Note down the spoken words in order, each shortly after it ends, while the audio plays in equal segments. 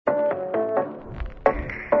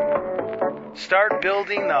Start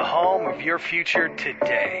building the home of your future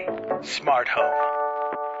today. Smart Home.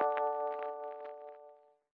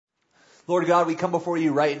 Lord God, we come before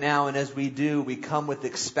you right now, and as we do, we come with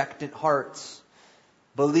expectant hearts,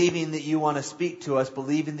 believing that you want to speak to us,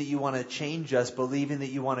 believing that you want to change us, believing that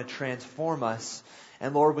you want to transform us.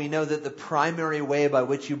 And Lord, we know that the primary way by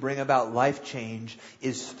which you bring about life change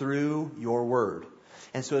is through your word.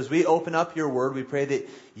 And so as we open up your word, we pray that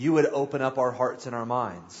you would open up our hearts and our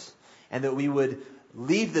minds, and that we would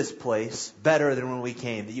leave this place better than when we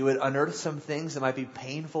came, that you would unearth some things that might be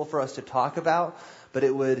painful for us to talk about, but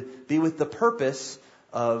it would be with the purpose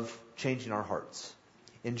of changing our hearts.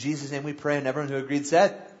 In Jesus' name we pray, and everyone who agreed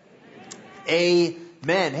said,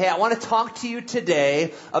 Amen. Hey, I want to talk to you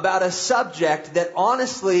today about a subject that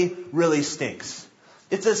honestly really stinks.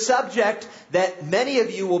 It's a subject that many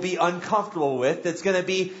of you will be uncomfortable with, that's going to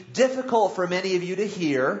be difficult for many of you to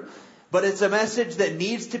hear, but it's a message that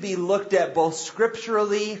needs to be looked at both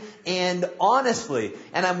scripturally and honestly.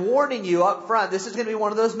 And I'm warning you up front, this is going to be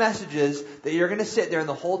one of those messages that you're going to sit there and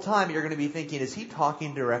the whole time you're going to be thinking, is he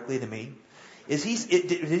talking directly to me? Did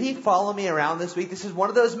he follow me around this week? This is one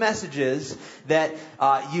of those messages that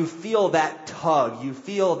you feel that tug, you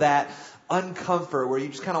feel that uncomfort where you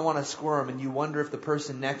just kind of want to squirm and you wonder if the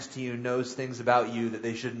person next to you knows things about you that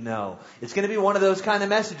they shouldn't know. It's going to be one of those kind of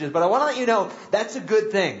messages, but I want to let you know that's a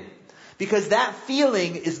good thing. Because that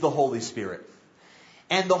feeling is the Holy Spirit.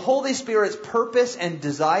 And the Holy Spirit's purpose and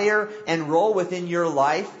desire and role within your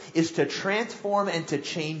life is to transform and to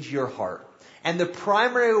change your heart. And the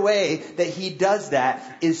primary way that He does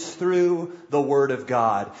that is through the Word of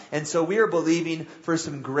God. And so we are believing for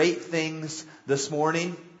some great things this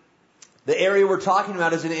morning. The area we're talking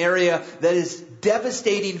about is an area that is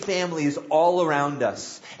devastating families all around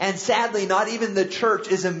us. And sadly, not even the church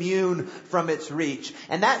is immune from its reach.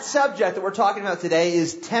 And that subject that we're talking about today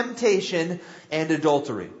is temptation and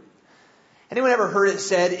adultery. Anyone ever heard it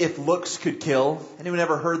said, if looks could kill? Anyone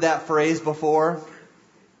ever heard that phrase before?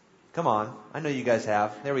 Come on. I know you guys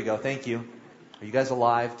have. There we go. Thank you. Are you guys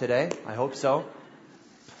alive today? I hope so.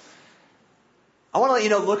 I want to let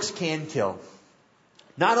you know looks can kill.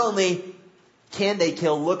 Not only can they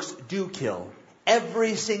kill, looks do kill.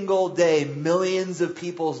 Every single day, millions of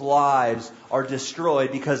people's lives are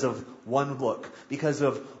destroyed because of one look, because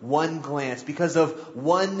of one glance, because of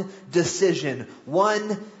one decision,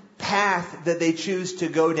 one path that they choose to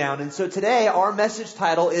go down. And so today, our message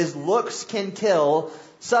title is Looks Can Kill.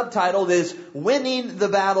 Subtitled is Winning the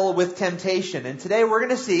Battle with Temptation. And today we're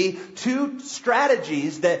going to see two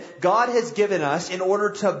strategies that God has given us in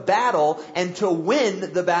order to battle and to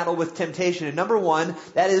win the battle with temptation. And number one,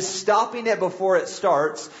 that is stopping it before it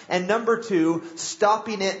starts. And number two,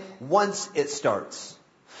 stopping it once it starts.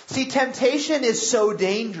 See, temptation is so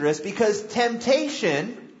dangerous because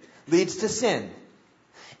temptation leads to sin.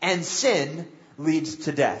 And sin leads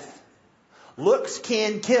to death. Looks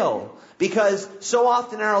can kill. Because so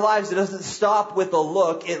often in our lives, it doesn't stop with a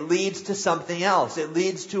look. It leads to something else. It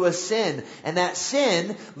leads to a sin. And that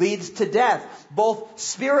sin leads to death. Both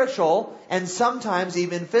spiritual and sometimes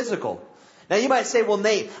even physical. Now you might say, well,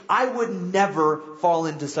 Nate, I would never fall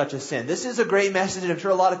into such a sin. This is a great message, and I'm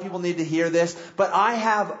sure a lot of people need to hear this, but I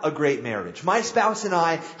have a great marriage. My spouse and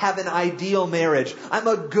I have an ideal marriage. I'm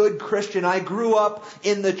a good Christian. I grew up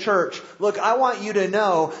in the church. Look, I want you to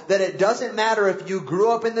know that it doesn't matter if you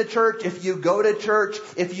grew up in the church, if you go to church,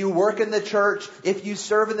 if you work in the church, if you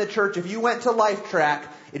serve in the church, if you went to Life Track,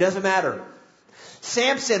 it doesn't matter.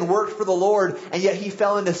 Samson worked for the Lord, and yet he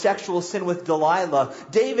fell into sexual sin with Delilah.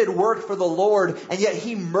 David worked for the Lord, and yet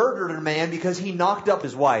he murdered a man because he knocked up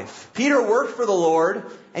his wife. Peter worked for the Lord,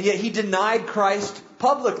 and yet he denied Christ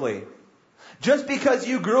publicly. Just because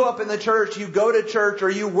you grew up in the church, you go to church,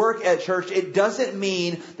 or you work at church, it doesn't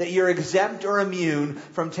mean that you're exempt or immune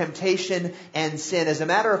from temptation and sin. As a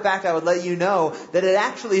matter of fact, I would let you know that it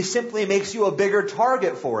actually simply makes you a bigger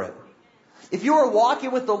target for it. If you are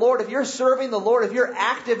walking with the Lord, if you're serving the Lord, if you're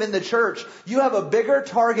active in the church, you have a bigger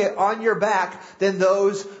target on your back than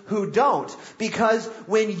those who don't. Because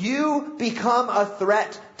when you become a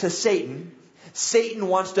threat to Satan, Satan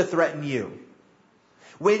wants to threaten you.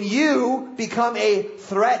 When you become a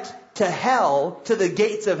threat to hell, to the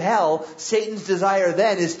gates of hell, Satan's desire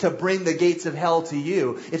then is to bring the gates of hell to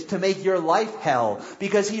you. It's to make your life hell.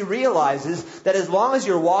 Because he realizes that as long as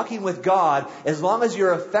you're walking with God, as long as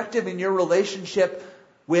you're effective in your relationship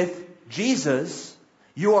with Jesus,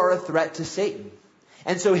 you are a threat to Satan.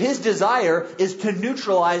 And so his desire is to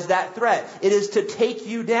neutralize that threat. It is to take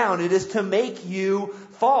you down. It is to make you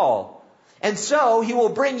fall. And so he will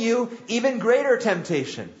bring you even greater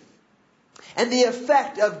temptation. And the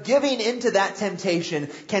effect of giving into that temptation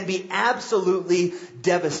can be absolutely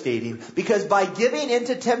devastating. Because by giving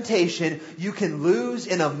into temptation, you can lose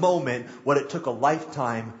in a moment what it took a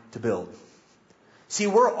lifetime to build. See,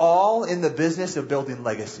 we're all in the business of building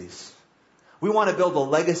legacies. We want to build a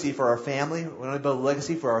legacy for our family. We want to build a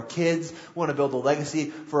legacy for our kids. We want to build a legacy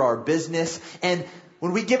for our business. And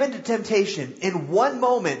when we give into temptation, in one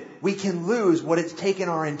moment, we can lose what it's taken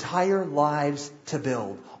our entire lives to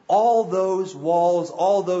build. All those walls,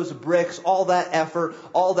 all those bricks, all that effort,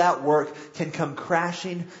 all that work can come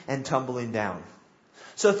crashing and tumbling down.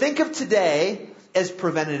 So think of today as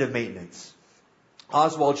preventative maintenance.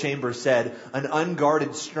 Oswald Chambers said, an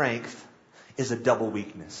unguarded strength is a double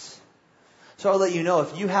weakness. So I'll let you know,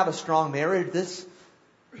 if you have a strong marriage, this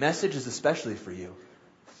message is especially for you.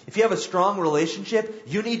 If you have a strong relationship,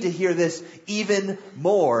 you need to hear this even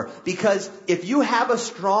more. Because if you have a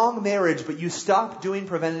strong marriage, but you stop doing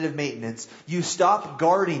preventative maintenance, you stop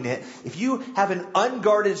guarding it, if you have an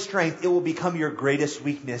unguarded strength, it will become your greatest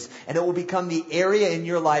weakness. And it will become the area in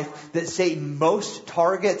your life that Satan most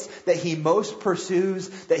targets, that he most pursues,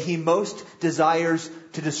 that he most desires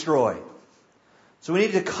to destroy. So we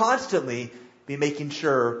need to constantly be making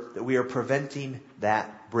sure that we are preventing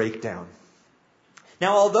that breakdown.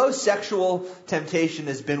 Now, although sexual temptation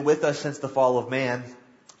has been with us since the fall of man,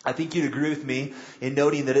 I think you'd agree with me in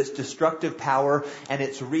noting that its destructive power and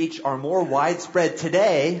its reach are more widespread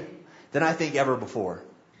today than I think ever before.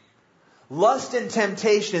 Lust and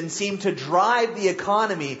temptation seem to drive the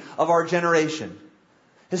economy of our generation.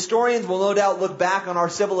 Historians will no doubt look back on our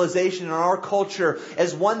civilization and our culture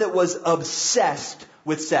as one that was obsessed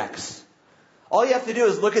with sex. All you have to do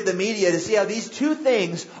is look at the media to see how these two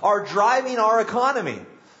things are driving our economy.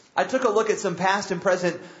 I took a look at some past and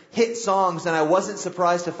present hit songs, and I wasn't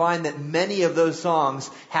surprised to find that many of those songs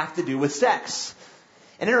have to do with sex.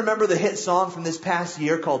 And I remember the hit song from this past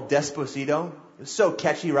year called Despacito. It was so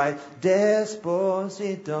catchy, right?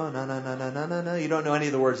 Despacito, na na na na na na na. You don't know any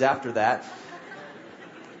of the words after that.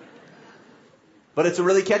 But it's a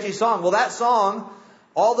really catchy song. Well, that song,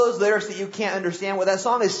 all those lyrics that you can't understand, what that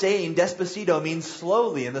song is saying, Despacito, means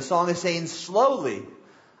slowly. And the song is saying, slowly,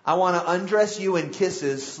 I want to undress you in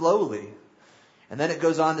kisses slowly. And then it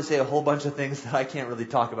goes on to say a whole bunch of things that I can't really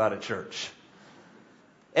talk about at church.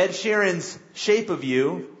 Ed Sheeran's Shape of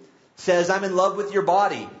You says, I'm in love with your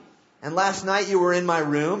body. And last night you were in my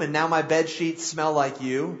room, and now my bed sheets smell like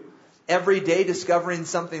you. Every day discovering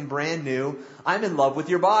something brand new. I'm in love with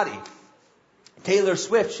your body. Taylor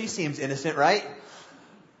Swift, she seems innocent, right?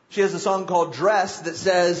 She has a song called Dress that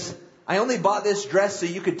says, I only bought this dress so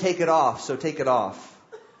you could take it off, so take it off.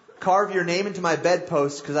 Carve your name into my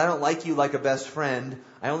bedpost because I don't like you like a best friend.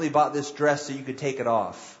 I only bought this dress so you could take it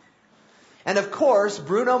off. And of course,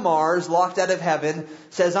 Bruno Mars, Locked Out of Heaven,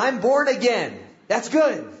 says, I'm born again. That's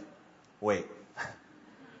good. Wait.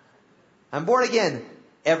 I'm born again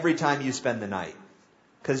every time you spend the night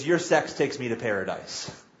because your sex takes me to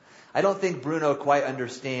paradise. I don't think Bruno quite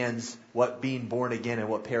understands what being born again and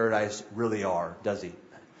what paradise really are, does he?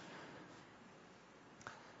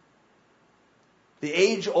 The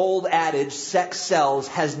age-old adage, sex sells,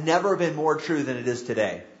 has never been more true than it is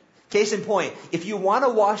today. Case in point, if you want to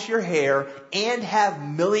wash your hair and have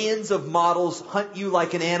millions of models hunt you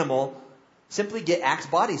like an animal, simply get Axe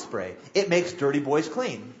body spray. It makes dirty boys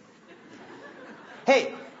clean.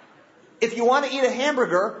 Hey, if you want to eat a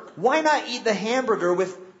hamburger, why not eat the hamburger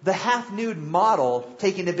with the half-nude model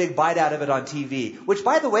taking a big bite out of it on TV? Which,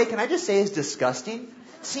 by the way, can I just say is disgusting?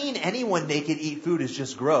 Seeing anyone naked eat food is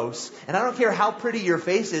just gross. And I don't care how pretty your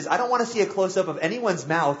face is. I don't want to see a close-up of anyone's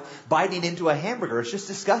mouth biting into a hamburger. It's just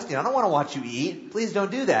disgusting. I don't want to watch you eat. Please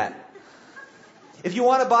don't do that. If you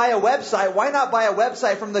want to buy a website, why not buy a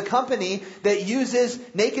website from the company that uses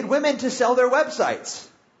naked women to sell their websites?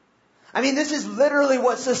 I mean, this is literally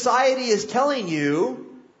what society is telling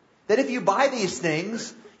you, that if you buy these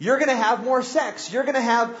things, you're going to have more sex. You're going to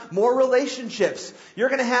have more relationships. You're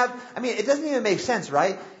going to have, it doesn't even make sense,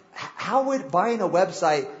 right? How would buying a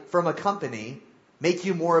website from a company make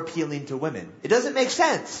you more appealing to women? It doesn't make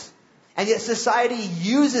sense. And yet society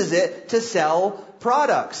uses it to sell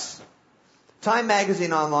products. Time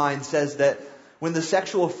Magazine Online says that when the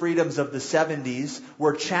sexual freedoms of the 70s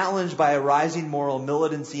were challenged by a rising moral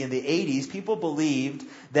militancy in the 80s, people believed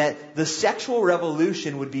that the sexual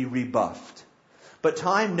revolution would be rebuffed. But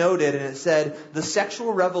Time noted, and it said, the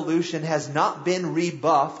sexual revolution has not been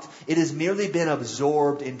rebuffed. It has merely been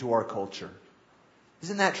absorbed into our culture.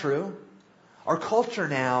 Isn't that true? Our culture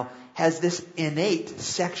now has this innate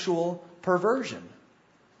sexual perversion.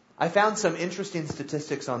 I found some interesting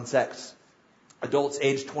statistics on sex. Adults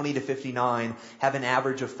aged 20 to 59 have an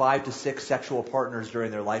average of 5 to 6 sexual partners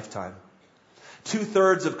during their lifetime.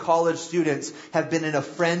 2/3 of college students have been in a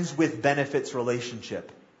friends with benefits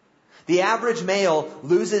relationship. The average male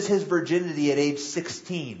loses his virginity at age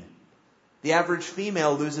 16. The average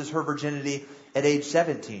female loses her virginity at age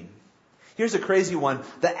 17. Here's a crazy one.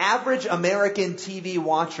 The average American TV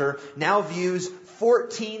watcher now views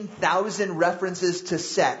 14,000 references to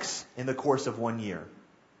sex in the course of 1 year.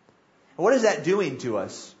 What is that doing to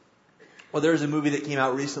us? Well, there's a movie that came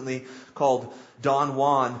out recently called Don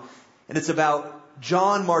Juan, and it's about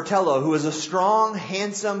John Martello, who is a strong,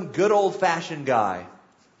 handsome, good old-fashioned guy.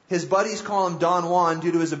 His buddies call him Don Juan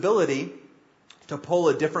due to his ability to pull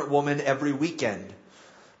a different woman every weekend.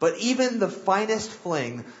 But even the finest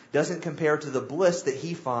fling doesn't compare to the bliss that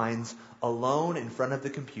he finds alone in front of the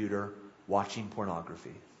computer watching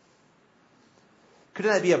pornography.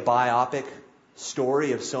 Couldn't that be a biopic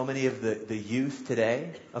story of so many of the youth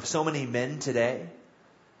today, of so many men today?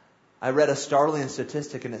 I read a startling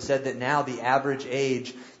statistic, and it said that now the average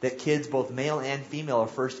age that kids, both male and female, are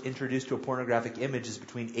first introduced to a pornographic image is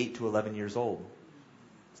between 8 to 11 years old.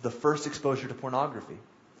 It's the first exposure to pornography.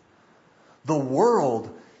 The world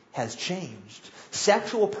has changed.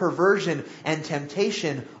 Sexual perversion and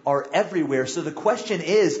temptation are everywhere. So the question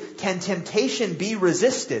is, can temptation be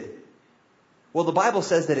resisted? Well, the Bible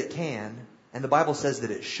says that it can, and the Bible says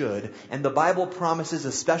that it should, and the Bible promises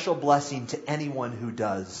a special blessing to anyone who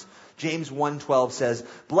does. James 1:12 says,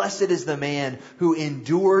 "Blessed is the man who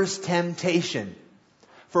endures temptation.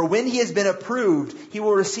 For when he has been approved, he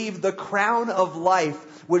will receive the crown of life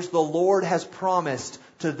which the Lord has promised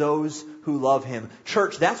to those who love him."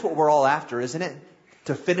 Church, that's what we're all after, isn't it?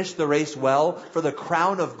 To finish the race well, for the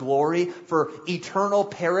crown of glory, for eternal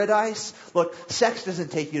paradise. Look, sex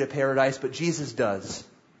doesn't take you to paradise, but Jesus does.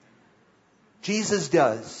 Jesus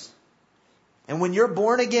does. And when you're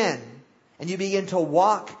born again and you begin to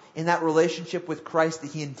walk in that relationship with Christ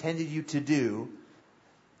that he intended you to do,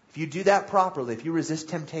 if you do that properly, if you resist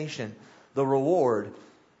temptation, the reward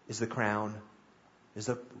is the crown, is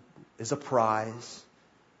a prize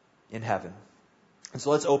in heaven. And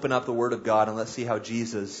so let's open up the Word of God and let's see how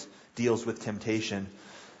Jesus deals with temptation.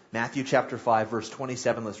 Matthew chapter 5, verse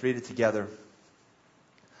 27. Let's read it together.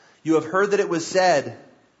 "You have heard that it was said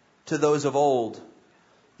to those of old,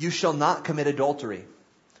 'You shall not commit adultery.'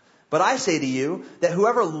 But I say to you that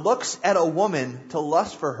whoever looks at a woman to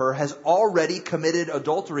lust for her has already committed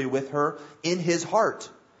adultery with her in his heart.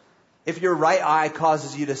 If your right eye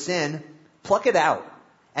causes you to sin, pluck it out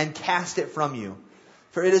and cast it from you.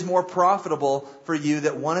 For it is more profitable for you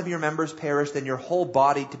that one of your members perish than your whole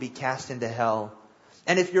body to be cast into hell.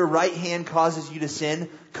 And if your right hand causes you to sin,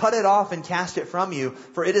 cut it off and cast it from you.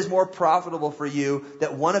 For it is more profitable for you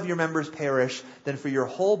that one of your members perish than for your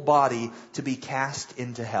whole body to be cast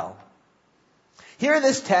into hell." Here in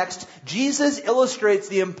this text, Jesus illustrates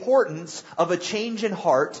the importance of a change in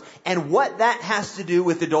heart and what that has to do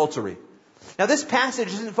with adultery. Now, this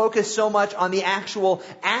passage isn't focused so much on the actual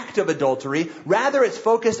act of adultery. Rather, it's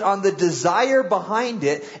focused on the desire behind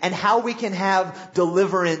it and how we can have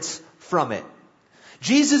deliverance from it.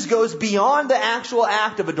 Jesus goes beyond the actual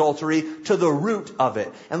act of adultery to the root of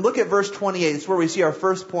it. And look at verse 28. It's where we see our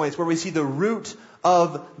first point. It's where we see the root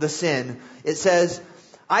of the sin. It says,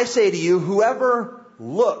 "I say to you, whoever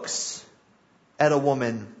looks at a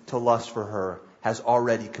woman to lust for her has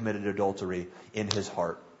already committed adultery in his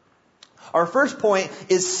heart." Our first point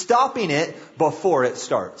is stopping it before it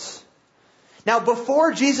starts. Now,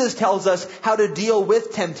 before Jesus tells us how to deal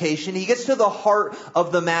with temptation, he gets to the heart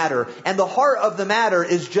of the matter. And the heart of the matter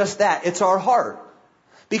is just that. It's our heart.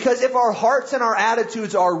 Because if our hearts and our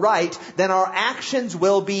attitudes are right, then our actions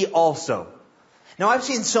will be also. Now, I've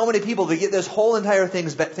seen so many people that get this whole entire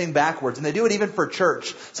thing backwards, and they do it even for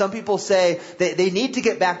church. Some people say they need to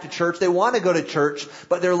get back to church, they want to go to church,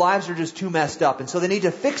 but their lives are just too messed up. And so they need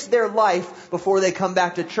to fix their life before they come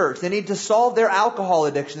back to church. They need to solve their alcohol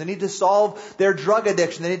addiction. They need to solve their drug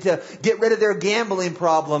addiction. They need to get rid of their gambling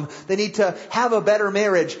problem. They need to have a better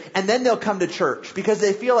marriage, and then they'll come to church because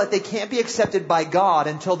they feel like they can't be accepted by God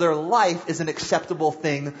until their life is an acceptable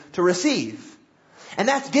thing to receive. And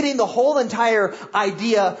that's getting the whole entire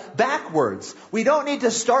idea backwards. We don't need to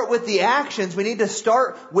start with the actions. We need to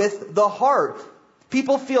start with the heart.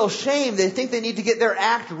 People feel shame. They think they need to get their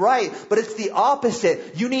act right. But it's the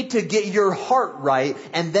opposite. You need to get your heart right,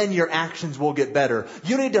 and then your actions will get better.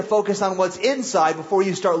 You need to focus on what's inside before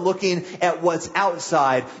you start looking at what's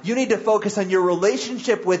outside. You need to focus on your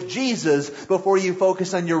relationship with Jesus before you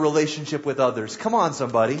focus on your relationship with others. Come on,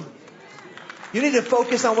 somebody. You need to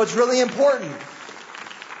focus on what's really important.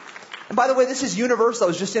 And by the way, this is universal. I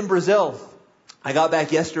was just in Brazil I got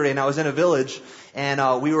back yesterday and I was in a village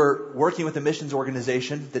and we were working with a missions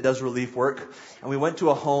organization that does relief work. And we went to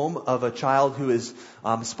a home of a child who is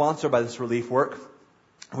sponsored by this relief work.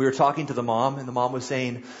 We were talking to the mom and the mom was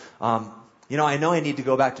saying, I know I need to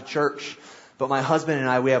go back to church, but my husband and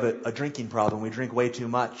I, we have a drinking problem. We drink way too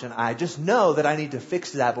much and I just know that I need to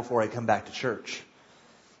fix that before I come back to church.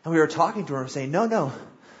 And we were talking to her and saying, no,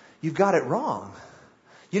 you've got it wrong.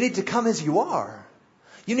 You need to come as you are.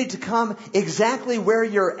 You need to come exactly where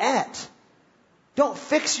you're at. Don't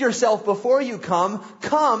fix yourself before you come.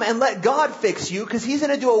 Come and let God fix you because He's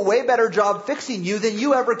going to do a way better job fixing you than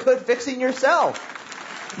you ever could fixing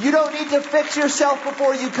yourself. You don't need to fix yourself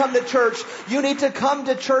before you come to church. You need to come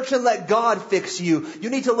to church and let God fix you.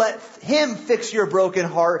 You need to let Him fix your broken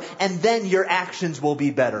heart and then your actions will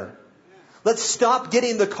be better. Let's stop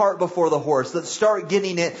getting the cart before the horse. Let's start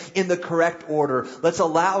getting it in the correct order. Let's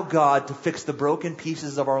allow God to fix the broken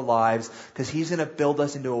pieces of our lives because He's going to build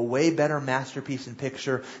us into a way better masterpiece and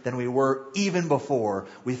picture than we were even before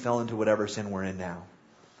we fell into whatever sin we're in now.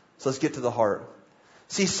 So let's get to the heart.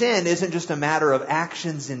 See, sin isn't just a matter of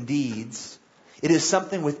actions and deeds. It is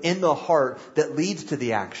something within the heart that leads to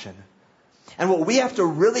the action. And what we have to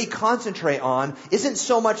really concentrate on isn't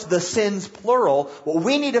so much the sins plural. What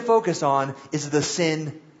we need to focus on is the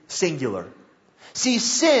sin singular. See,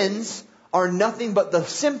 sins are nothing but the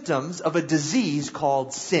symptoms of a disease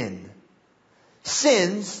called sin.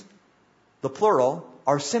 Sins, the plural,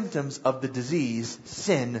 are symptoms of the disease,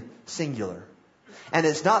 sin singular. And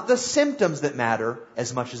it's not the symptoms that matter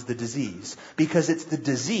as much as the disease, because it's the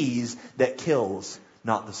disease that kills,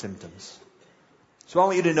 not the symptoms. So I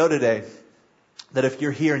want you to know today that if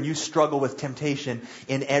you're here and you struggle with temptation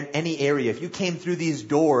in any area, if you came through these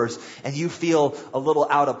doors and you feel a little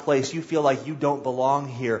out of place, you feel like you don't belong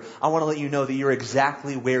here, I want to let you know that you're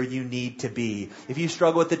exactly where you need to be. If you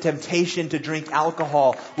struggle with the temptation to drink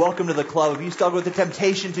alcohol, welcome to the club. If you struggle with the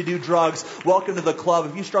temptation to do drugs, welcome to the club.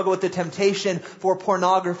 If you struggle with the temptation for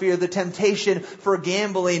pornography or the temptation for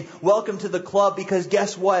gambling, welcome to the club, because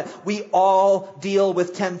guess what? We all deal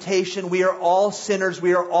with temptation. We are all sinners.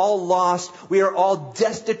 We are all lost. We are all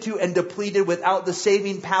destitute and depleted without the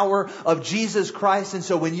saving power of Jesus Christ. And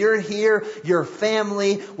so when you're here, your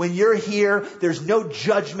family, when you're here, there's no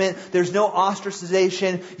judgment, there's no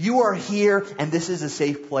ostracization. You are here and this is a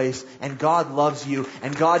safe place, and God loves you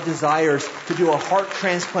and God desires to do a heart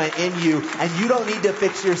transplant in you, and you don't need to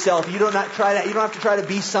fix yourself. You don't have to try to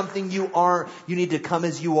be something you aren't. You need to come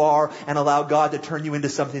as you are and allow God to turn you into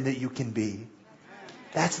something that you can be.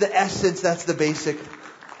 That's the essence, that's the basic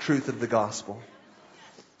truth of the gospel.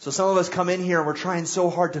 So some of us come in here and we're trying so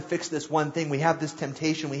hard to fix this one thing. We have this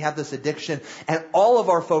temptation, we have this addiction, and all of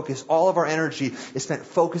our focus, all of our energy is spent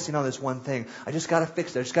focusing on this one thing. I just got to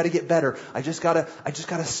fix it. I just got to get better. I just got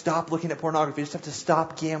to stop looking at pornography. I just have to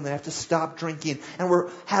stop gambling. I have to stop drinking. And we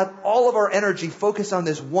have all of our energy focused on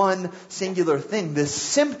this one singular thing, this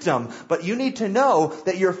symptom. But you need to know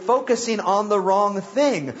that you're focusing on the wrong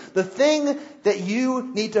thing. The thing that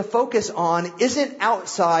you need to focus on isn't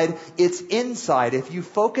outside, it's inside. If you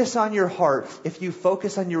focus on your heart, if you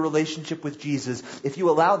focus on your relationship with Jesus, if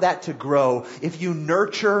you allow that to grow, if you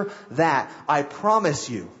nurture that, I promise,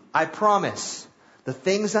 the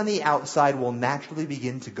things on the outside will naturally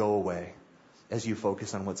begin to go away as you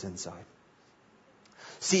focus on what's inside.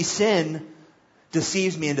 See, sin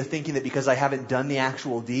deceives me into thinking that because I haven't done the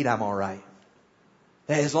actual deed, I'm all right.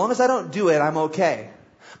 As long as I don't do it, I'm okay.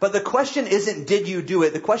 But the question isn't, did you do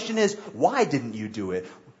it? The question is, why didn't you do it?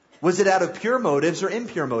 Was it out of pure motives or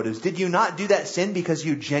impure motives? Did you not do that sin because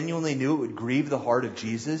you genuinely knew it would grieve the heart of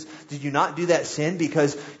Jesus? Did you not do that sin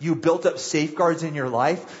because you built up safeguards in your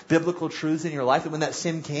life, biblical truths in your life, that when that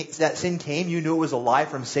sin came, you knew it was a lie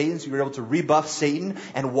from Satan, so you were able to rebuff Satan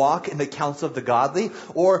and walk in the counsel of the godly?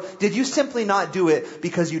 Or did you simply not do it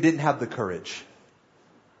because you didn't have the courage?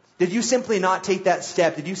 Did you simply not take that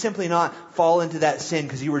step? Did you simply not fall into that sin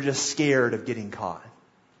because you were just scared of getting caught?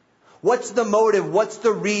 What's the motive? What's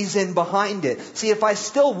the reason behind it? See, if I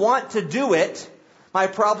still want to do it, my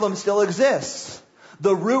problem still exists.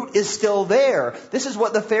 The root is still there. This is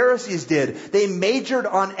what the Pharisees did. They majored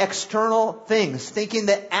on external things, thinking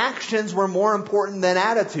that actions were more important than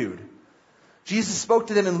attitude. Jesus spoke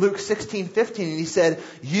to them in Luke 16:15, and He said,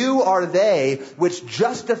 "You are they which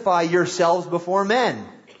justify yourselves before men.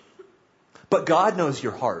 But God knows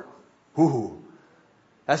your heart." Ooh,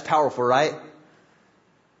 that's powerful, right?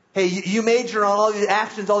 Hey, you major on all these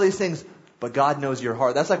actions, all these things, but God knows your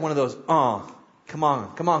heart. That's like one of those, come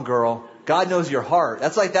on, girl. God knows your heart.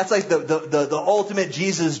 That's like the ultimate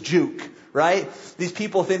Jesus juke, right? These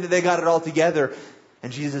people think that they got it all together.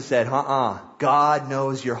 And Jesus said, God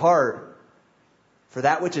knows your heart. For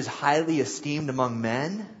that which is highly esteemed among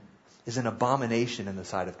men is an abomination in the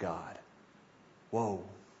sight of God. Whoa.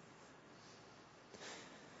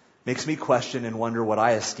 Makes me question and wonder what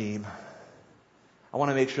I esteem. I want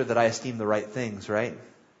to make sure that I esteem the right things, right?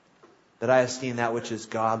 That I esteem that which is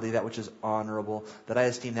godly, that which is honorable, that I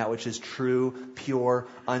esteem that which is true, pure,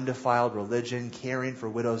 undefiled religion, caring for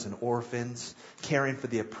widows and orphans, caring for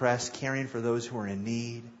the oppressed, caring for those who are in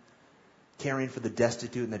need, caring for the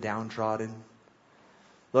destitute and the downtrodden.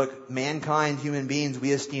 Look, mankind, human beings,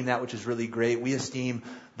 we esteem that which is really great. We esteem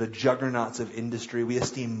the juggernauts of industry. We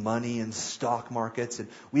esteem money and stock markets. And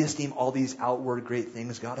we esteem all these outward great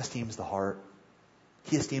things. God esteems the heart.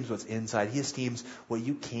 He esteems what's inside. He esteems what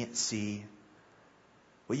you can't see,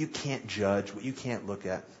 what you can't judge, what you can't look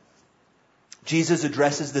at. Jesus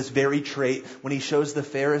addresses this very trait when he shows the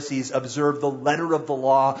Pharisees observe the letter of the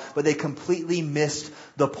law, but they completely missed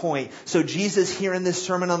the point. So Jesus here in this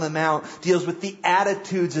Sermon on the Mount deals with the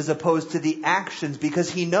attitudes as opposed to the actions, because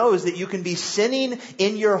he knows that you can be sinning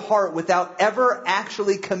in your heart without ever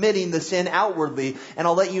actually committing the sin outwardly. And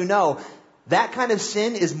I'll let you know, that kind of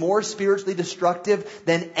sin is more spiritually destructive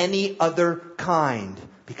than any other kind,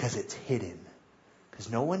 because it's hidden. Because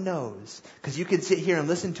no one knows. Because you can sit here and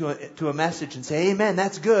listen to a message and say, amen,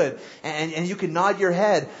 that's good. And you can nod your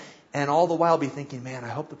head and all the while be thinking, man, I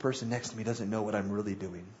hope the person next to me doesn't know what I'm really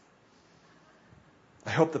doing. I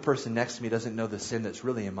hope the person next to me doesn't know the sin that's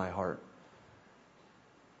really in my heart.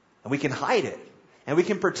 And we can hide it. And we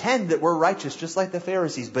can pretend that we're righteous just like the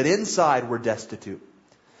Pharisees. But inside we're destitute.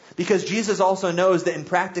 Because Jesus also knows that in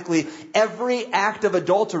practically every act of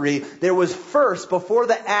adultery, there was first, before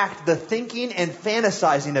the act, the thinking and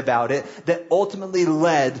fantasizing about it that ultimately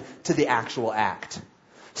led to the actual act.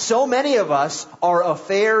 So many of us are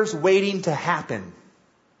affairs waiting to happen.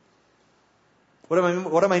 What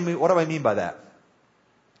do I mean by that?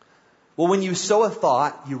 Well, when you sow a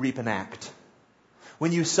thought, you reap an act.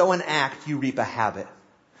 When you sow an act, you reap a habit.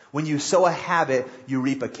 When you sow a habit, you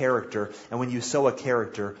reap a character. And when you sow a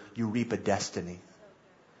character, you reap a destiny.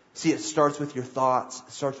 See, it starts with your thoughts.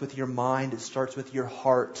 It starts with your mind. It starts with your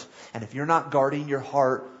heart. And if you're not guarding your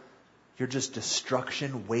heart, you're just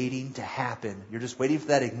destruction waiting to happen. You're just waiting for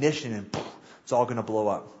that ignition and poof, it's all going to blow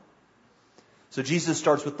up. So Jesus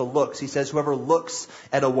starts with the looks. He says, whoever looks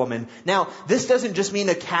at a woman. Now, this doesn't just mean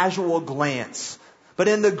a casual glance. But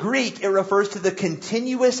in the Greek, it refers to the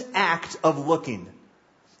continuous act of looking.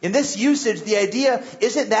 In this usage, the idea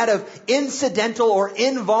isn't that of incidental or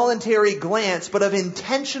involuntary glance, but of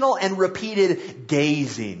intentional and repeated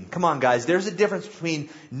gazing. Come on, guys. There's a difference between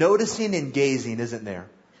noticing and gazing, isn't there?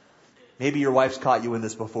 Maybe your wife's caught you in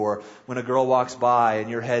this before. When a girl walks by and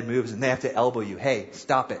your head moves and they have to elbow you. Hey,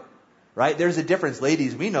 stop it. Right? There's a difference.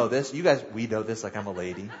 Ladies, we know this. You guys, we know this like I'm a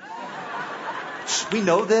lady. We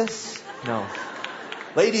know this? No.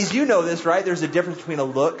 Ladies, you know this, right? There's a difference between a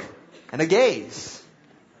look and a gaze.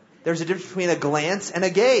 There's a difference between a glance and a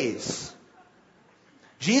gaze.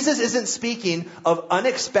 Jesus isn't speaking of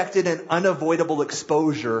unexpected and unavoidable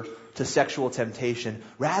exposure to sexual temptation.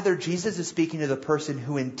 Rather, Jesus is speaking to the person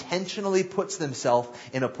who intentionally puts themselves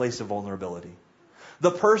in a place of vulnerability.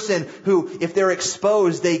 The person who, if they're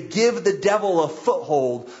exposed, they give the devil a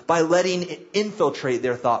foothold by letting it infiltrate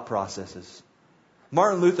their thought processes.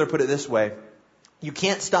 Martin Luther put it this way: you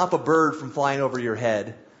can't stop a bird from flying over your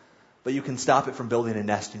head, but you can stop it from building a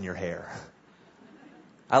nest in your hair.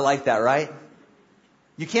 I like that, right?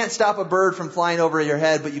 You can't stop a bird from flying over your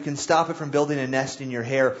head, but you can stop it from building a nest in your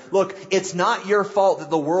hair. Look, it's not your fault that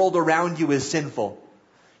the world around you is sinful.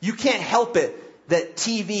 You can't help it that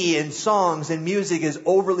TV and songs and music is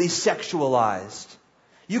overly sexualized.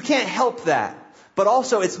 You can't help that. But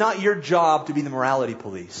also, it's not your job to be the morality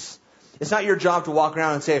police. It's not your job to walk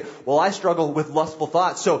around and say, well, I struggle with lustful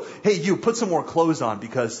thoughts, so, hey, you, put some more clothes on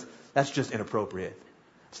because that's just inappropriate.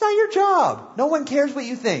 It's not your job. No one cares what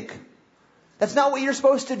you think. That's not what you're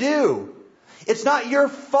supposed to do. It's not your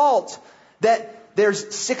fault that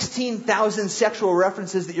there's 16,000 sexual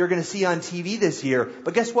references that you're going to see on TV this year.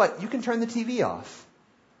 But guess what? You can turn the TV off.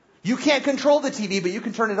 You can't control the TV, but you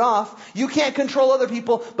can turn it off. You can't control other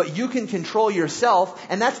people, but you can control yourself.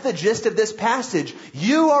 And that's the gist of this passage.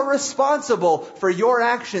 You are responsible for your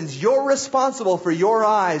actions. You're responsible for your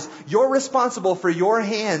eyes. You're responsible for your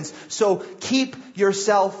hands. So keep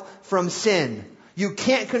yourself from sin. You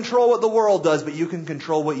can't control what the world does, but you can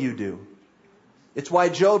control what you do. It's why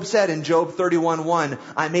Job said in Job 31:1,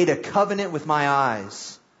 I made a covenant with my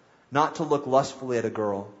eyes not to look lustfully at a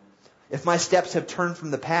girl. If my steps have turned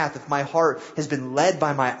from the path, if my heart has been led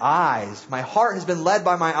by my eyes,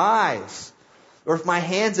 or if my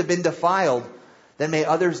hands have been defiled, then may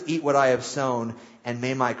others eat what I have sown, and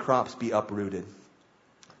may my crops be uprooted.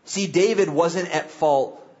 See, David wasn't at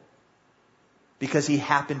fault because he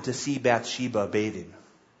happened to see Bathsheba bathing.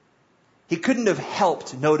 He couldn't have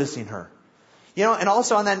helped noticing her. And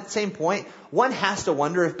also on that same point, one has to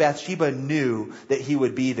wonder if Bathsheba knew that he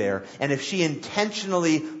would be there and if she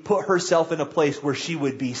intentionally put herself in a place where she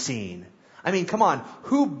would be seen. I mean, come on,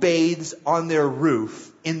 who bathes on their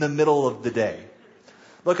roof in the middle of the day?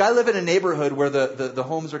 Look, I live in a neighborhood where the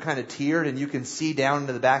homes are kind of tiered and you can see down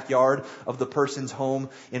into the backyard of the person's home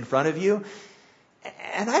in front of you.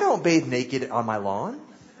 And I don't bathe naked on my lawn.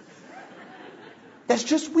 That's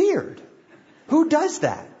just weird. Who does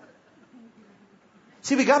that?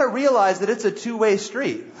 See, we got to realize that it's a two-way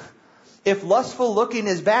street. If lustful looking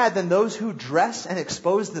is bad, then those who dress and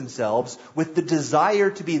expose themselves with the desire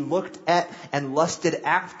to be looked at and lusted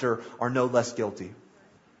after are no less guilty.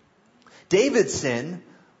 David's sin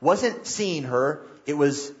wasn't seeing her, it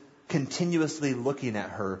was continuously looking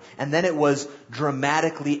at her. And then it was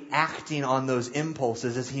dramatically acting on those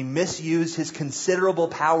impulses as he misused his considerable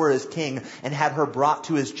power as king and had her brought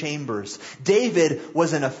to his chambers. David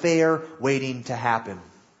was an affair waiting to happen.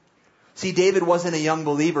 See, David wasn't a young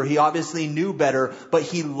believer. He obviously knew better, but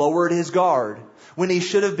he lowered his guard. When he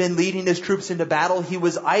should have been leading his troops into battle, he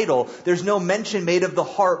was idle. There's no mention made of the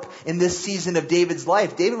harp in this season of David's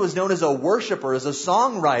life. David was known as a worshiper, as a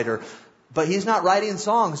songwriter. But he's not writing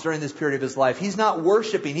songs during this period of his life. He's not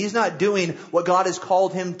worshiping. He's not doing what God has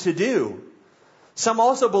called him to do. Some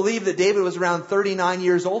also believe that David was around 39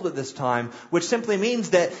 years old at this time, which simply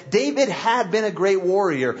means that David had been a great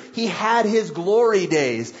warrior. He had his glory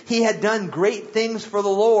days. He had done great things for the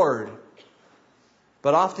Lord.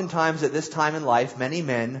 But oftentimes at this time in life, many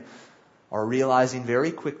men are realizing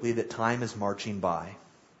very quickly that time is marching by.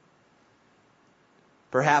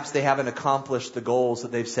 Perhaps they haven't accomplished the goals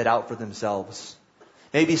that they've set out for themselves.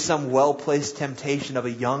 Maybe some well-placed temptation of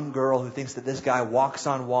a young girl who thinks that this guy walks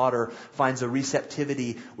on water finds a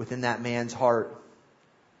receptivity within that man's heart.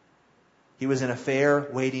 He was an affair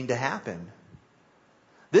waiting to happen.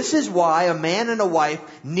 This is why a man and a wife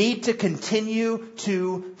need to continue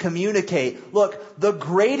to communicate. Look, the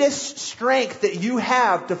greatest strength that you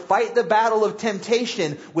have to fight the battle of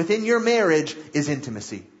temptation within your marriage is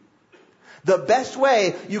intimacy. The best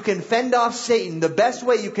way you can fend off Satan, the best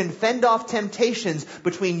way you can fend off temptations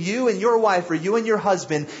between you and your wife or you and your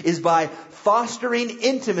husband is by fostering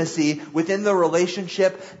intimacy within the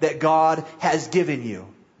relationship that God has given you.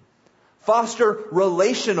 Foster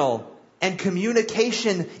relational and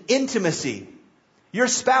communication intimacy. Your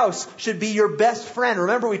spouse should be your best friend.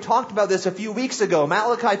 Remember, we talked about this a few weeks ago.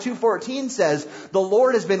 Malachi 2:14 says, "The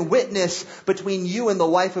Lord has been witness between you and the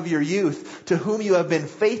wife of your youth, to whom you have been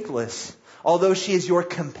faithless, although she is your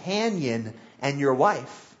companion and your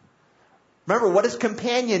wife." Remember, what does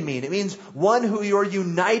companion mean? It means one who you're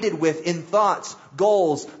united with in thoughts,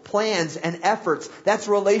 goals, plans, and efforts. That's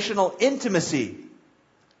relational intimacy.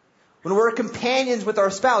 When we're companions with our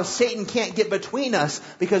spouse, Satan can't get between us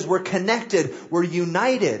because we're connected, we're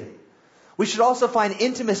united. We should also find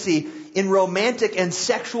intimacy in romantic and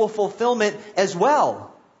sexual fulfillment as well.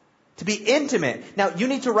 To be intimate. Now, you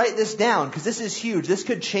need to write this down because this is huge. This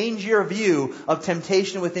could change your view of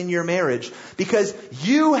temptation within your marriage, because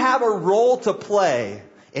you have a role to play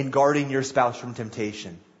in guarding your spouse from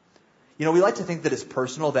temptation. We like to think that it's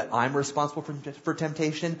personal, that I'm responsible for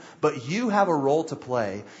temptation, but you have a role to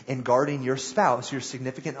play in guarding your spouse, your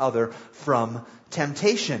significant other, from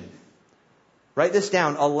temptation. Write this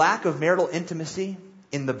down. A lack of marital intimacy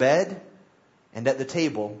in the bed and at the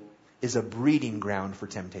table is a breeding ground for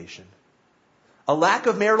temptation. A lack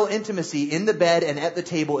of marital intimacy in the bed and at the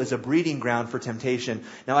table is a breeding ground for temptation.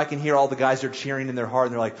 Now I can hear all the guys are cheering in their heart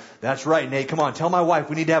and they're like, "That's right, Nate, come on, tell my wife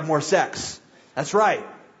we need to have more sex." That's right.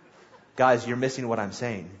 Guys, you're missing what I'm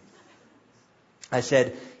saying. I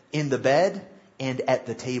said, in the bed and at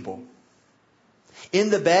the table. In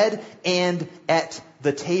the bed and at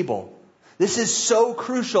the table. This is so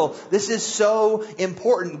crucial. This is so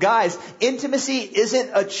important. Guys, intimacy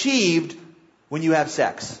isn't achieved when you have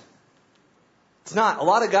sex. It's not. A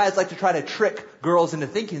lot of guys like to try to trick girls into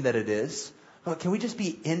thinking that it is. Oh, can we just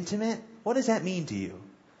be intimate? What does that mean to you?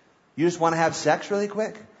 You just want to have sex really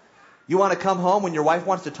quick? You want to come home when your wife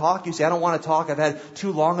wants to talk? You say, "I don't want to talk. I've had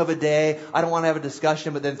too long of a day. I don't want to have a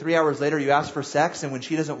discussion." But then 3 hours later you ask for sex, and when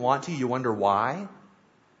she doesn't want to, you wonder why?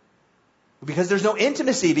 Because there's no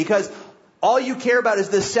intimacy. Because all you care about is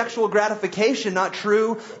this sexual gratification, not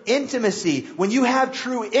true intimacy. When you have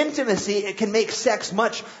true intimacy, it can make sex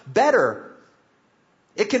much better.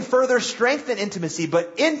 It can further strengthen intimacy,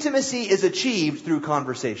 but intimacy is achieved through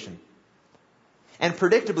conversation. And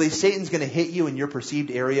predictably, Satan's going to hit you in your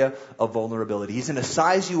perceived area of vulnerability. He's going to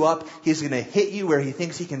size you up. He's going to hit you where he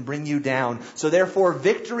thinks he can bring you down. So therefore,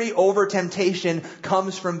 victory over temptation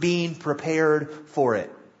comes from being prepared for it.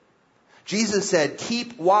 Jesus said,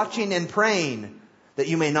 keep watching and praying that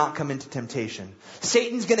you may not come into temptation.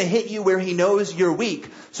 Satan's going to hit you where he knows you're weak.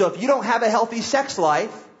 So if you don't have a healthy sex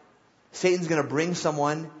life, Satan's going to bring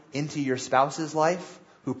someone into your spouse's life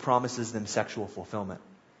who promises them sexual fulfillment.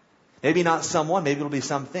 Maybe not someone, maybe it'll be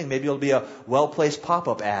something. Maybe it'll be a well-placed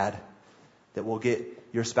pop-up ad that will get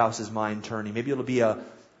your spouse's mind turning. Maybe it'll be a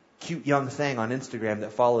cute young thing on Instagram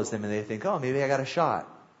that follows them and they think, oh, maybe I got a shot.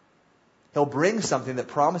 He'll bring something that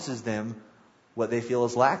promises them what they feel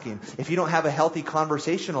is lacking. If you don't have a healthy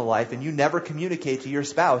conversational life and you never communicate to your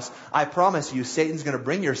spouse, I promise you, Satan's going to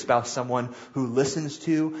bring your spouse someone who listens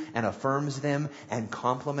to and affirms them and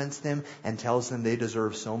compliments them and tells them they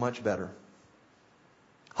deserve so much better.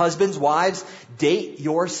 Husbands, wives, date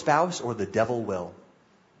your spouse or the devil will.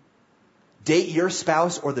 Date your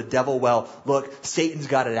spouse or the devil will. Look, Satan's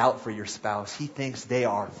got it out for your spouse. He thinks they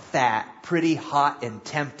are fat, pretty hot and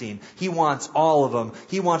tempting. He wants all of them.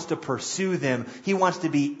 He wants to pursue them. He wants to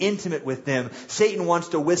be intimate with them. Satan wants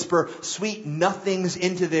to whisper sweet nothings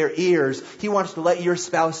into their ears. He wants to let your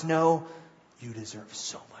spouse know you deserve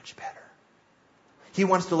so much better. He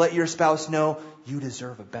wants to let your spouse know you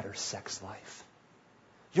deserve a better sex life.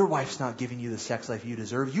 Your wife's not giving you the sex life you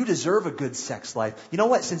deserve. You deserve a good sex life. You know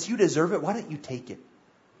what? Since you deserve it, why don't you take it?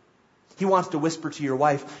 He wants to whisper to your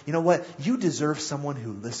wife, you know what? You deserve someone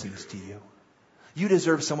who listens to you. You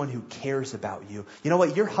deserve someone who cares about you. You know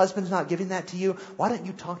what? Your husband's not giving that to you. Why don't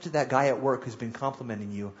you talk to that guy at work who's been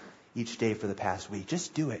complimenting you each day for the past week?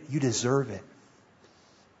 Just do it. You deserve it.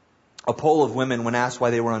 A poll of women, when asked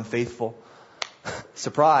why they were unfaithful,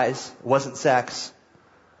 surprise, it wasn't sex.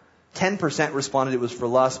 10% responded it was for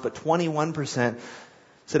lust, but 21%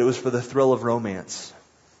 said it was for the thrill of romance.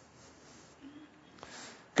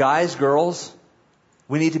 Guys, girls,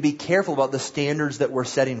 we need to be careful about the standards that we're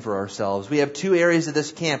setting for ourselves. We have two areas of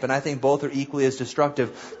this camp, and I think both are equally as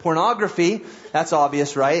destructive. Pornography, that's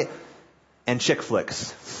obvious, right? And chick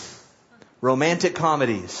flicks. Romantic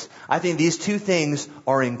comedies. I think these two things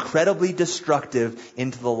are incredibly destructive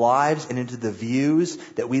into the lives and into the views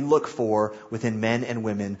that we look for within men and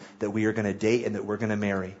women that we are going to date and that we're going to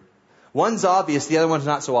marry. One's obvious, the other one's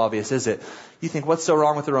not so obvious, is it? You think, what's so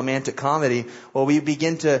wrong with a romantic comedy? Well, we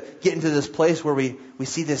begin to get into this place where we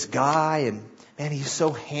see this guy and man, he's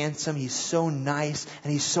so handsome, he's so nice,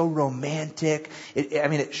 and he's so romantic. It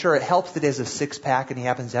helps that he has a six-pack and he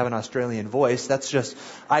happens to have an Australian voice. That's just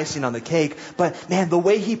icing on the cake. But man, the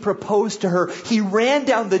way he proposed to her, he ran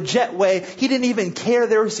down the jetway. He didn't even care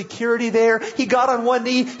there was security there. He got on one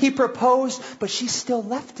knee, he proposed, but she still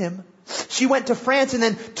left him. She went to France, and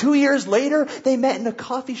then 2 years later, they met in a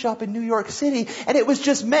coffee shop in New York City, and it was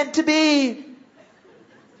just meant to be.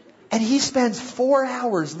 And he spends 4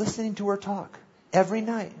 hours listening to her talk every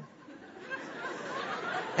night.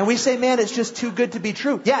 And we say, man, it's just too good to be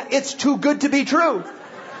true. Yeah, it's too good to be true.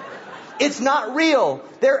 It's not real.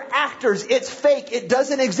 They're actors. It's fake. It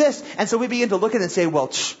doesn't exist. And so we begin to look at it and say,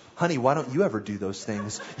 well, honey, why don't you ever do those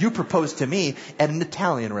things? You proposed to me at an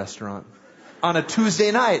Italian restaurant on a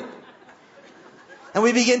Tuesday night. And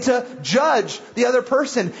we begin to judge the other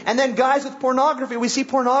person. And then guys with pornography, we see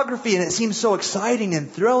pornography and it seems so exciting and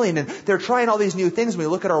thrilling. And they're trying all these new things. We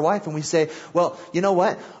look at our wife and we say, well, you know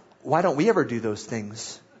what? Why don't we ever do those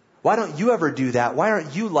things? Why don't you ever do that? Why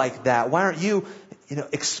aren't you like that? Why aren't you,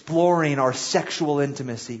 exploring our sexual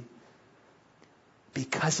intimacy?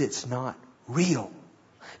 Because it's not real.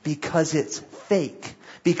 Because it's fake.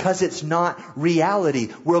 Because it's not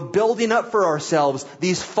reality. We're building up for ourselves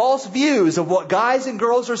these false views of what guys and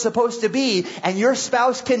girls are supposed to be, and your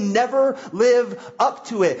spouse can never live up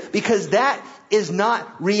to it because that is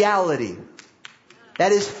not reality.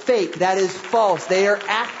 That is fake. That is false. They are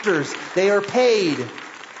actors. They are paid.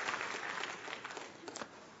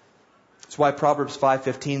 That's why Proverbs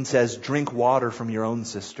 5:15 says, drink water from your own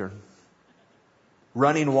cistern.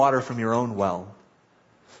 Running water from your own well.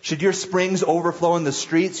 Should your springs overflow in the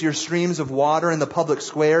streets, your streams of water in the public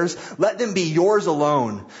squares, let them be yours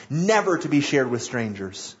alone, never to be shared with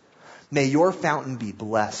strangers. May your fountain be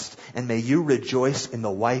blessed, and may you rejoice in the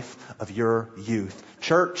wife of your youth.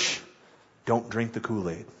 Church, don't drink the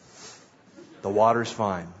Kool-Aid. The water's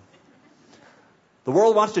fine. The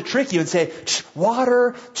world wants to trick you and say,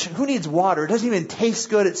 water, who needs water? It doesn't even taste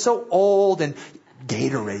good. It's so old. And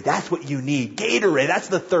Gatorade, that's what you need. Gatorade, that's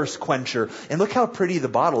the thirst quencher. And look how pretty the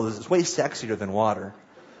bottle is. It's way sexier than water.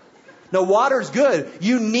 No, water's good.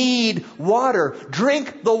 You need water.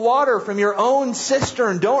 Drink the water from your own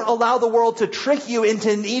cistern. Don't allow the world to trick you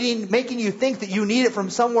into making you think that you need it from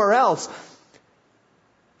somewhere else.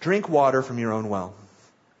 Drink water from your own well.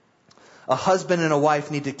 A husband and a wife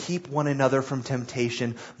need to keep one another from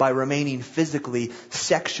temptation by remaining physically,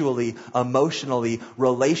 sexually, emotionally,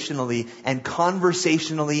 relationally, and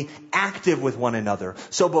conversationally active with one another.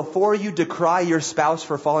 So before you decry your spouse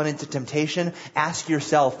for falling into temptation, ask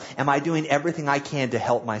yourself, am I doing everything I can to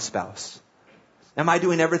help my spouse? Am I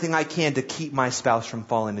doing everything I can to keep my spouse from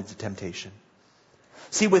falling into temptation?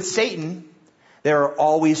 See, with Satan, there are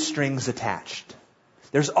always strings attached.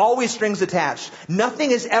 There's always strings attached.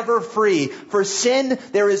 Nothing is ever free. For sin,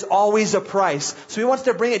 there is always a price. So he wants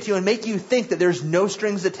to bring it to you and make you think that there's no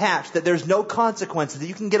strings attached, that there's no consequences, that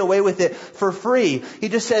you can get away with it for free. He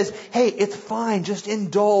just says, hey, it's fine. Just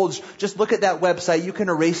indulge. Just look at that website. You can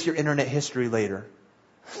erase your internet history later.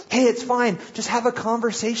 Hey, it's fine. Just have a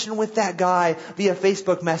conversation with that guy via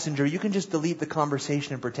Facebook Messenger. You can just delete the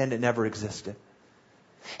conversation and pretend it never existed.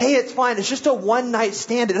 Hey, it's fine. It's just a one-night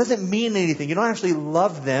stand. It doesn't mean anything. You don't actually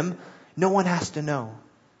love them. No one has to know.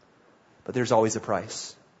 But there's always a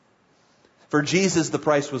price. For Jesus, the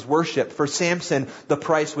price was worship. For Samson, the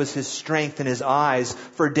price was his strength and his eyes.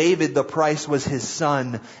 For David, the price was his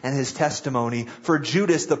son and his testimony. For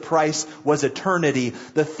Judas, the price was eternity.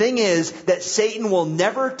 The thing is that Satan will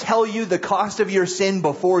never tell you the cost of your sin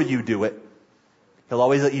before you do it. He'll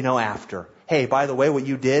always let you know after. Hey, by the way, what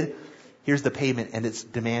you did, here's the payment, and it's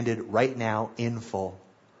demanded right now in full.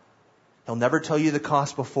 He'll never tell you the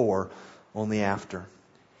cost before, only after.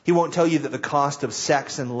 He won't tell you that the cost of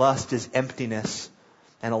sex and lust is emptiness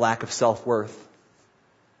and a lack of self-worth.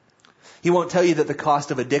 He won't tell you that the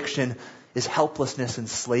cost of addiction is helplessness and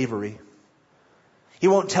slavery. He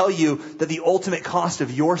won't tell you that the ultimate cost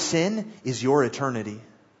of your sin is your eternity.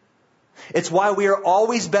 It's why we are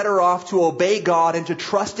always better off to obey God and to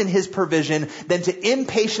trust in His provision than to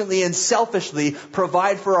impatiently and selfishly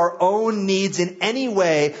provide for our own needs in any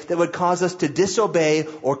way that would cause us to disobey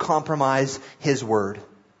or compromise His word.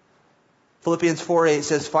 Philippians 4:8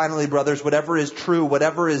 says, finally, brothers, whatever is true,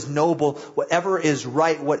 whatever is noble, whatever is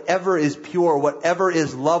right, whatever is pure, whatever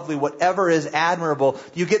is lovely, whatever is admirable.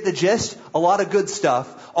 You get the gist? A lot of good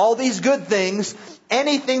stuff. All these good things,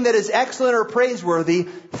 anything that is excellent or praiseworthy,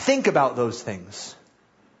 think about those things.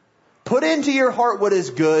 Put into your heart what is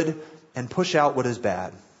good and push out what is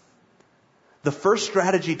bad. The first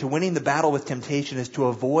strategy to winning the battle with temptation is to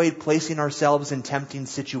avoid placing ourselves in tempting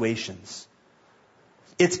situations.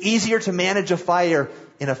 It's easier to manage a fire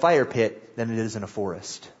in a fire pit than it is in a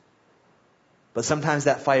forest. But sometimes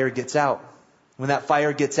that fire gets out. When that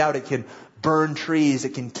fire gets out, it can burn trees,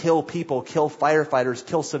 it can kill people, kill firefighters,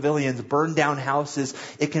 kill civilians, burn down houses.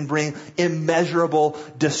 It can bring immeasurable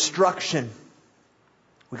destruction.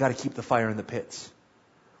 We got to keep the fire in the pits.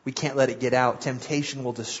 We can't let it get out. Temptation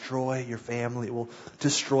will destroy your family. It will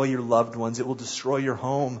destroy your loved ones. It will destroy your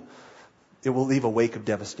home. It will leave a wake of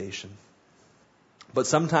devastation. But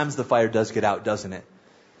sometimes the fire does get out, doesn't it?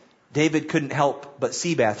 David couldn't help but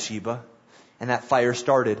see Bathsheba, and that fire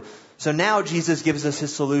started. So now Jesus gives us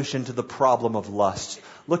His solution to the problem of lust.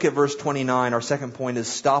 Look at verse 29. Our second point is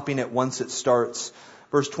stopping it once it starts.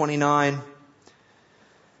 Verse 29.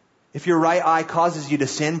 If your right eye causes you to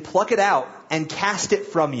sin, pluck it out and cast it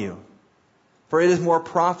from you. For it is more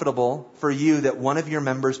profitable for you that one of your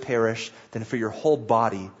members perish than for your whole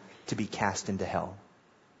body to be cast into hell.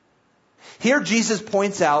 Here Jesus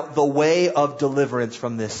points out the way of deliverance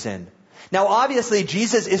from this sin. Now obviously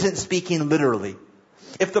Jesus isn't speaking literally.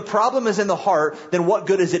 If the problem is in the heart, then what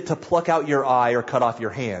good is it to pluck out your eye or cut off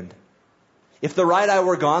your hand? If the right eye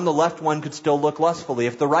were gone, the left one could still look lustfully.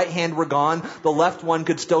 If the right hand were gone, the left one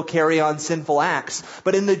could still carry on sinful acts.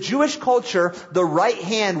 But in the Jewish culture, the right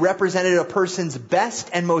hand represented a person's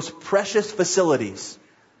best and most precious facilities.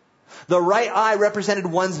 The right eye represented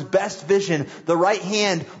one's best vision. The right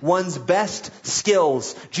hand, one's best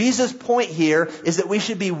skills. Jesus' point here is that we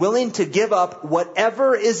should be willing to give up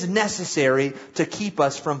whatever is necessary to keep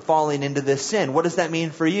us from falling into this sin. What does that mean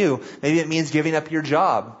for you? Maybe it means giving up your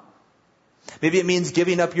job. Maybe it means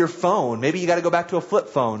giving up your phone. Maybe you got to go back to a flip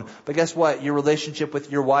phone. But guess what? Your relationship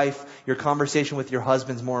with your wife, your conversation with your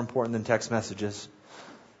husband is more important than text messages.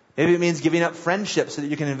 Maybe it means giving up friendship so that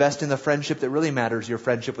you can invest in the friendship that really matters, your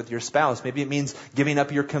friendship with your spouse. Maybe it means giving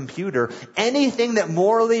up your computer. Anything that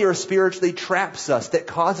morally or spiritually traps us, that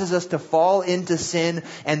causes us to fall into sin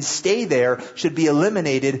and stay there, should be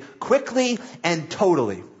eliminated quickly and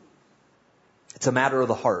totally. It's a matter of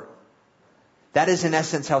the heart. That is in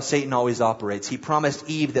essence how Satan always operates. He promised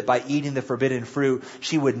Eve that by eating the forbidden fruit,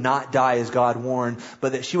 she would not die as God warned,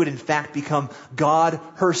 but that she would in fact become God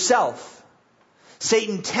herself.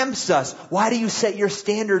 Satan tempts us. Why do you set your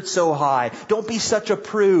standards so high? Don't be such a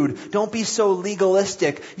prude. Don't be so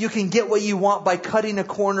legalistic. You can get what you want by cutting a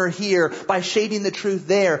corner here, by shading the truth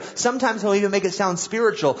there. Sometimes he'll even make it sound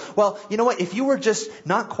spiritual. Well, you know what? If you were just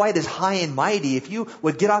not quite as high and mighty, if you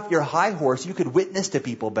would get off your high horse, you could witness to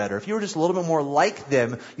people better. If you were just a little bit more like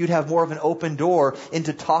them, you'd have more of an open door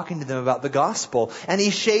into talking to them about the gospel. And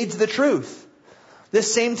he shades the truth.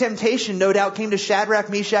 This same temptation, no doubt, came to Shadrach,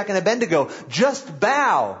 Meshach, and Abednego. Just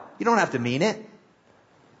bow. You don't have to mean it.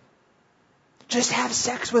 Just have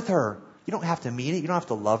sex with her. You don't have to mean it. You don't have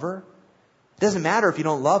to love her. It doesn't matter if you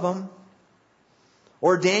don't love him.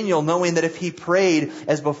 Or Daniel, knowing that if he prayed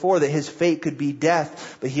as before, that his fate could be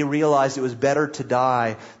death, but he realized it was better to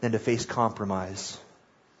die than to face compromise.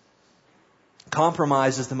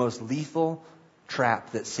 Compromise is the most lethal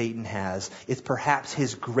trap that Satan has. It's perhaps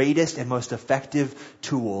his greatest and most effective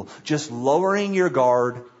tool. Just lowering your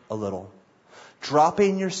guard a little.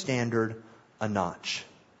 Dropping your standard a notch.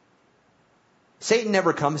 Satan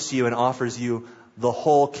never comes to you and offers you the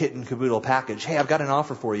whole kit and caboodle package. Hey, I've got an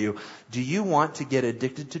offer for you. Do you want to get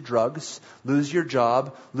addicted to drugs, lose your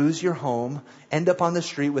job, lose your home, end up on the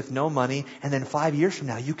street with no money, and then 5 years from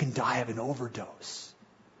now you can die of an overdose?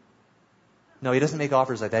 No, he doesn't make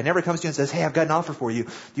offers like that. He never comes to you and says, hey, I've got an offer for you.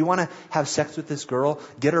 Do you want to have sex with this girl,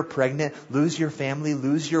 get her pregnant, lose your family,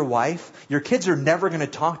 lose your wife? Your kids are never going to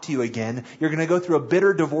talk to you again. You're going to go through a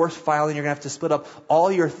bitter divorce filing. You're going to have to split up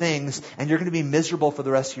all your things, and you're going to be miserable for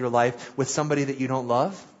the rest of your life with somebody that you don't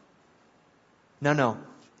love? No.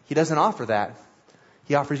 He doesn't offer that.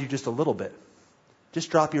 He offers you just a little bit.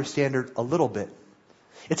 Just drop your standard a little bit.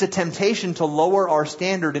 It's a temptation to lower our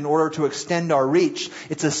standard in order to extend our reach.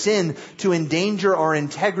 It's a sin to endanger our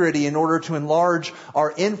integrity in order to enlarge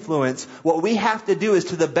our influence. What we have to do is,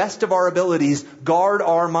 to the best of our abilities, guard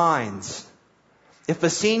our minds. If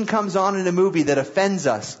a scene comes on in a movie that offends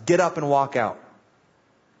us, get up and walk out.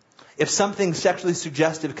 If something sexually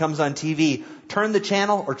suggestive comes on TV, turn the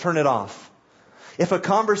channel or turn it off. If a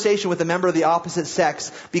conversation with a member of the opposite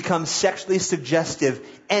sex becomes sexually suggestive,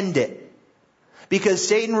 end it. Because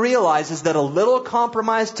Satan realizes that a little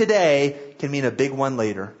compromise today can mean a big one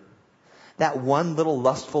later. That one little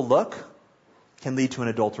lustful look can lead to an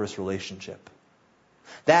adulterous relationship.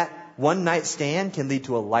 That one night stand can lead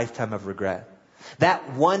to a lifetime of regret.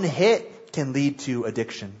 That one hit can lead to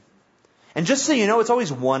addiction. And just so you know, it's always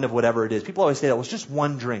one of whatever it is. People always say that, well, it's just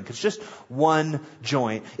one drink. It's just one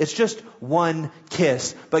joint. It's just one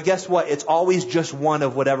kiss. But guess what? It's always just one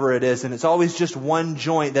of whatever it is. And it's always just one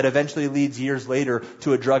joint that eventually leads years later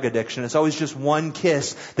to a drug addiction. It's always just one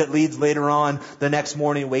kiss that leads later on the next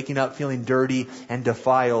morning waking up feeling dirty and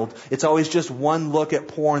defiled. It's always just one look at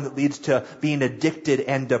porn that leads to being addicted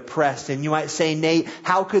and depressed. And you might say, Nate,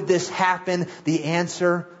 how could this happen? The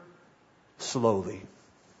answer, slowly.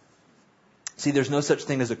 See, there's no such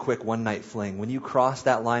thing as a quick one-night fling. When you cross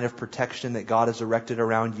that line of protection that God has erected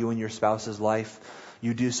around you and your spouse's life,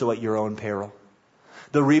 you do so at your own peril.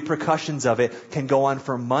 The repercussions of it can go on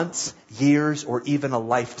for months, years, or even a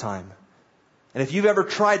lifetime. And if you've ever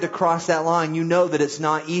tried to cross that line, you know that it's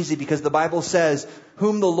not easy, because the Bible says,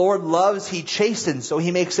 whom the Lord loves, He chastens, so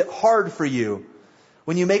He makes it hard for you.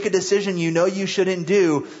 When you make a decision you know you shouldn't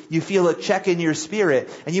do, you feel a check in your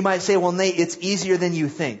spirit. And you might say, well, Nate, it's easier than you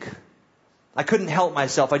think. I couldn't help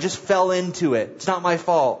myself. I just fell into it. It's not my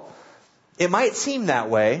fault. It might seem that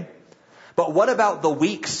way, but what about the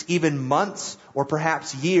weeks, even months, or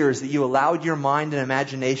perhaps years that you allowed your mind and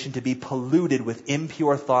imagination to be polluted with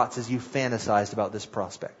impure thoughts as you fantasized about this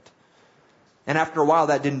prospect? And after a while,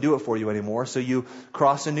 that didn't do it for you anymore, so you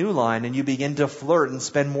cross a new line and you begin to flirt and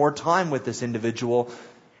spend more time with this individual.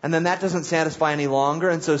 And then that doesn't satisfy any longer,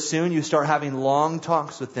 and so soon you start having long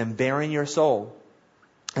talks with them, bearing your soul.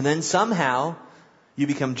 And then somehow you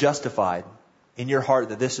become justified in your heart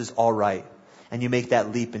that this is all right. And you make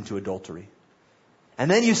that leap into adultery. And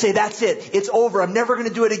then you say, that's it. It's over. I'm never going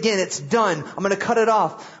to do it again. It's done. I'm going to cut it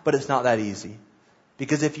off. But it's not that easy.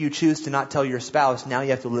 Because if you choose to not tell your spouse, now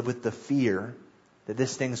you have to live with the fear that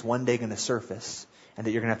this thing's one day going to surface. And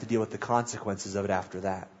that you're going to have to deal with the consequences of it after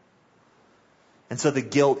that. And so the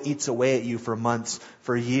guilt eats away at you for months,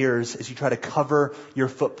 for years, as you try to cover your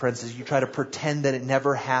footprints, as you try to pretend that it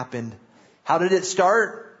never happened. How did it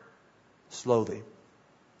start? Slowly.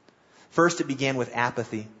 First, it began with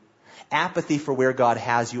apathy. Apathy for where God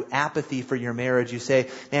has you. Apathy for your marriage. You say,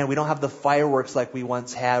 man, we don't have the fireworks like we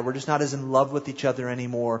once had. We're just not as in love with each other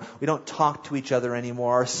anymore. We don't talk to each other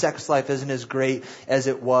anymore. Our sex life isn't as great as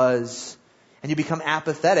it was. and you become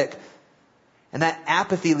apathetic. And that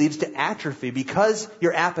apathy leads to atrophy. Because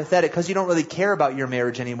you're apathetic, because you don't really care about your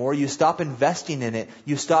marriage anymore, you stop investing in it.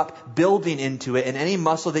 You stop building into it. And any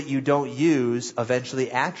muscle that you don't use eventually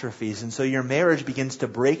atrophies. And so your marriage begins to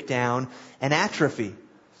break down and atrophy,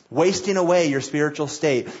 wasting away your spiritual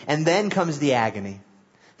state. And then comes the agony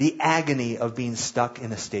of being stuck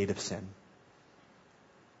in a state of sin.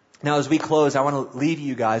 Now, as we close, I want to leave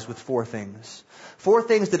you guys with 4 things. 4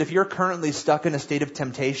 things that if you're currently stuck in a state of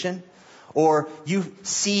temptation, or you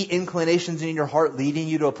see inclinations in your heart leading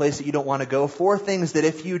you to a place that you don't want to go, 4 things that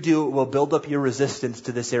if you do, it will build up your resistance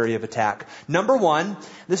to this area of attack. Number 1,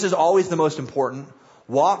 this is always the most important,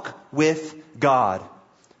 walk with God.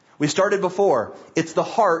 We started before. It's the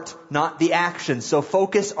heart, not the action. So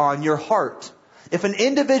focus on your heart. If an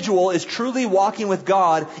individual is truly walking with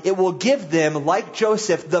God, it will give them, like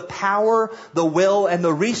Joseph, the power, the will, and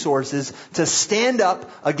the resources to stand up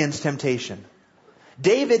against temptation.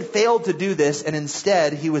 David failed to do this, and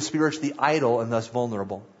instead he was spiritually idle and thus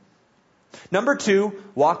vulnerable. Number 2,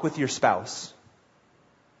 walk with your spouse.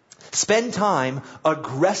 Spend time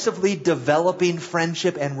aggressively developing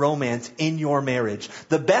friendship and romance in your marriage.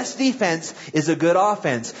 The best defense is a good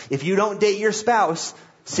offense. If you don't date your spouse,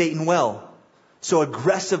 Satan will. So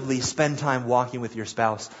aggressively spend time walking with your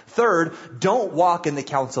spouse. Third, don't walk in the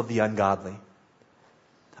counsel of the ungodly.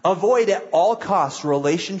 Avoid at all costs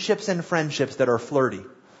relationships and friendships that are flirty.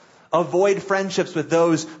 Avoid friendships with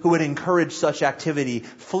those who would encourage such activity.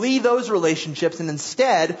 Flee those relationships and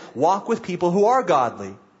instead walk with people who are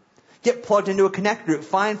godly. Get plugged into a connect group.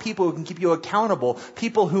 Find people who can keep you accountable.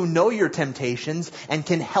 People who know your temptations and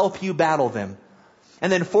can help you battle them.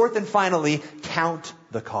 And then 4th and finally, count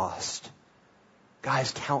the cost.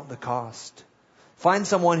 Guys, count the cost. Find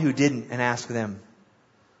someone who didn't and ask them.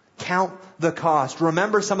 Count the cost.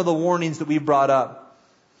 Remember some of the warnings that we brought up.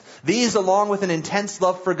 These, along with an intense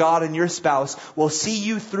love for God and your spouse, will see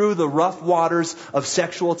you through the rough waters of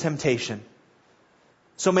sexual temptation.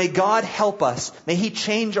 So may God help us. May He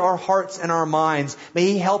change our hearts and our minds. May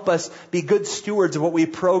He help us be good stewards of what we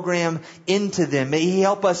program into them. May He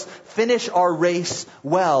help us finish our race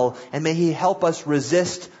well. And may He help us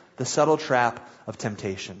resist the subtle trap of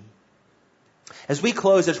temptation. As we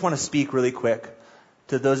close, I just want to speak really quick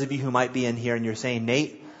to those of you who might be in here and you're saying,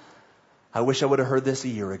 Nate, I wish I would have heard this a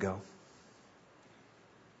year ago.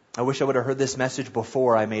 I wish I would have heard this message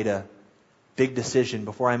before I made a big decision,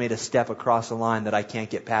 before I made a step across the line that I can't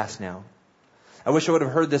get past now. I wish I would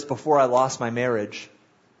have heard this before I lost my marriage.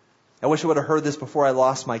 I wish I would have heard this before I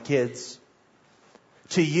lost my kids.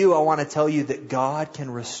 To you, I want to tell you that God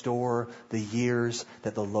can restore the years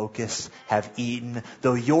that the locusts have eaten.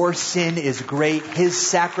 Though your sin is great, His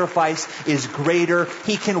sacrifice is greater.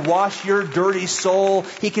 He can wash your dirty soul.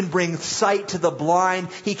 He can bring sight to the blind.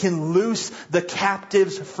 He can loose the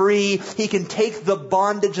captives free. He can take the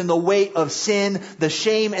bondage and the weight of sin, the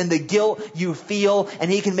shame and the guilt you feel,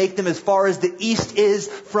 and He can make them as far as the east is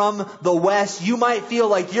from the west. You might feel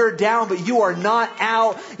like you're down, but you are not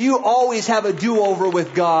out. You always have a do-over with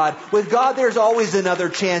God. With God, there's always another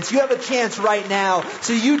chance. You have a chance right now.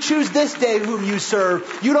 So you choose this day whom you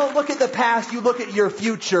serve. You don't look at the past, you look at your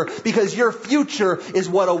future, because your future is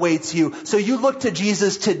what awaits you. So you look to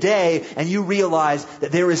Jesus today and you realize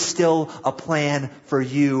that there is still a plan for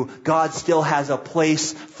you. God still has a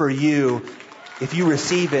place for you. If you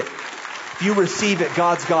receive it,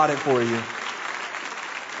 God's got it for you.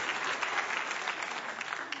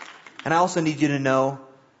 And I also need you to know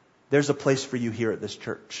there's a place for you here at this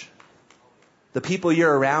church. The people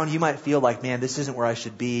you're around, you might feel like, man, this isn't where I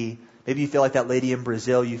should be. Maybe you feel like that lady in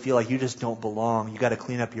Brazil. You feel like you just don't belong. You got to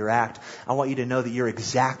clean up your act. I want you to know that you're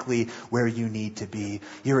exactly where you need to be.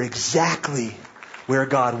 You're exactly where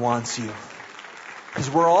God wants you. Because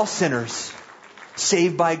we're all sinners,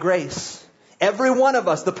 saved by grace. Every one of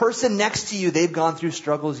us, the person next to you, they've gone through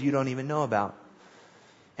struggles you don't even know about.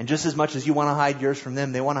 And just as much as you want to hide yours from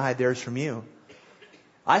them, they want to hide theirs from you.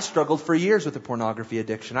 I struggled for years with a pornography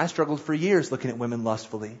addiction. I struggled for years looking at women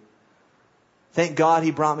lustfully. Thank God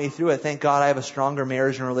He brought me through it. Thank God I have a stronger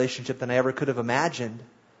marriage and relationship than I ever could have imagined.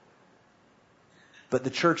 But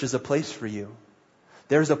the church is a place for you.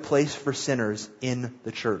 There's a place for sinners in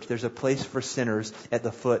the church. There's a place for sinners at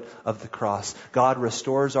the foot of the cross. God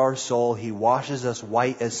restores our soul. He washes us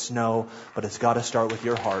white as snow. But it's got to start with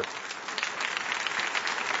your heart.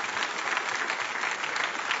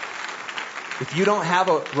 If you don't have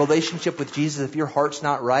a relationship with Jesus, if your heart's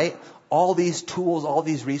not right, all these tools, all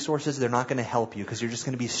these resources, they're not going to help you, because you're just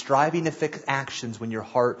going to be striving to fix actions when your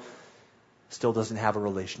heart still doesn't have a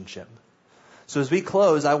relationship. So as we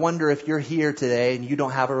close, I wonder if you're here today and you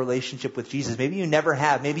don't have a relationship with Jesus. Maybe you never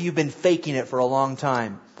have. Maybe you've been faking it for a long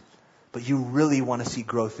time. But you really want to see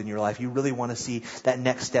growth in your life. You really want to see that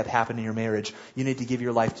next step happen in your marriage. You need to give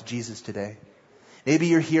your life to Jesus today. Maybe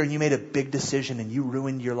you're here and you made a big decision and you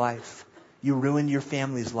ruined your life. You ruined your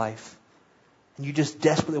family's life. And you just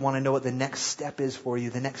desperately want to know what the next step is for you.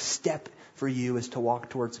 The next step for you is to walk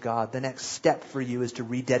towards God. The next step for you is to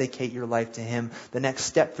rededicate your life to Him. The next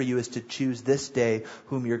step for you is to choose this day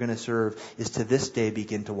whom you're going to serve, is to this day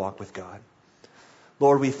begin to walk with God.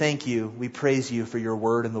 Lord, we thank you. We praise you for your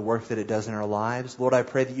word and the work that it does in our lives. Lord, I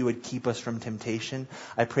pray that you would keep us from temptation.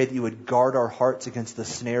 I pray that you would guard our hearts against the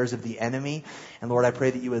snares of the enemy. And Lord, I pray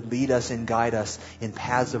that you would lead us and guide us in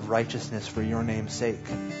paths of righteousness for your name's sake.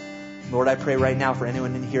 Lord, I pray right now for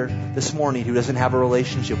anyone in here this morning who doesn't have a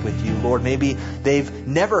relationship with you. Lord, maybe they've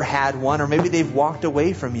never had one, or maybe they've walked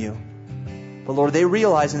away from you. But Lord, they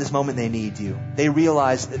realize in this moment they need you. They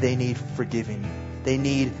realize that they need forgiving. They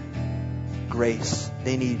need grace.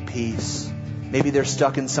 They need peace. Maybe they're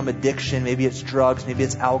stuck in some addiction. Maybe it's drugs. Maybe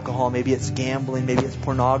it's alcohol. Maybe it's gambling. Maybe it's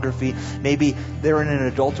pornography. Maybe they're in an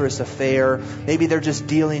adulterous affair. Maybe they're just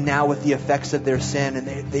dealing now with the effects of their sin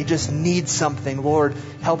and they just need something. Lord,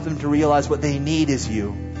 help them to realize what they need is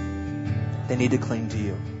you. They need to cling to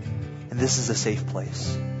you. And this is a safe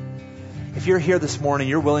place. If you're here this morning,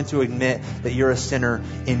 you're willing to admit that you're a sinner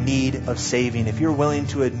in need of saving. If you're willing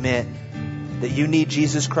to admit that you need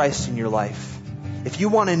Jesus Christ in your life. If you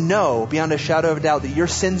want to know beyond a shadow of a doubt that your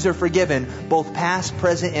sins are forgiven, both past,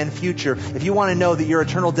 present, and future, if you want to know that your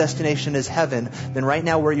eternal destination is heaven, then right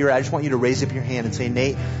now where you're at, I just want you to raise up your hand and say,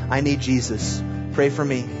 Nate, I need Jesus. Pray for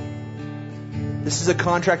me. This is a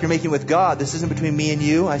contract you're making with God. This isn't between me and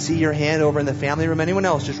you. I see your hand over in the family room. Anyone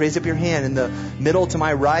else, just raise up your hand in the middle to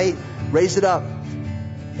my right. Raise it up.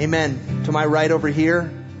 Amen. To my right over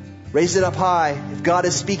here. Raise it up high. If God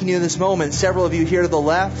is speaking to you in this moment, several of you here to the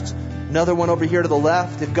left, another one over here to the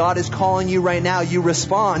left. If God is calling you right now, you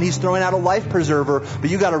respond. He's throwing out a life preserver, but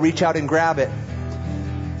you got to reach out and grab it.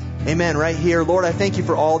 Amen. Right here. Lord, I thank you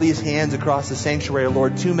for all these hands across the sanctuary.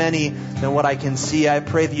 Lord, too many than what I can see. I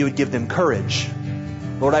pray that you would give them courage.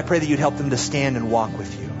 Lord, I pray that you'd help them to stand and walk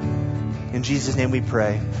with you. In Jesus' name we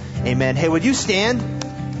pray. Amen. Hey, would you stand?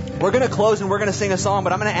 We're going to close and we're going to sing a song,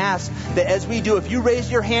 but I'm going to ask that as we do, if you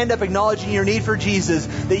raise your hand up acknowledging your need for Jesus,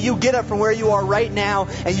 that you get up from where you are right now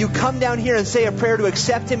and you come down here and say a prayer to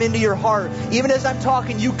accept Him into your heart. Even as I'm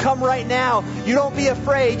talking, you come right now. You don't be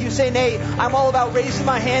afraid. You say, Nate, I'm all about raising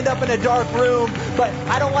my hand up in a dark room, but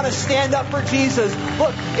I don't want to stand up for Jesus.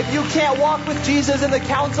 Look, if you can't walk with Jesus in the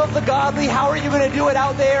council of the godly, how are you going to do it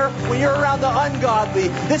out there when you're around the ungodly?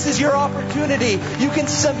 This is your opportunity. You can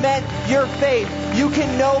cement your faith. You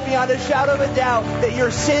can know beyond a shadow of a doubt that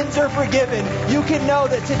your sins are forgiven. You can know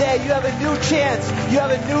that today you have a new chance. You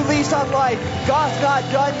have a new lease on life. God's not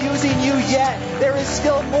done using you yet. There is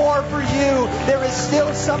still more for you. There is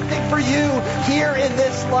still something for you here in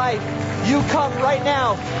this life. You come right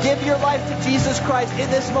now. Give your life to Jesus Christ in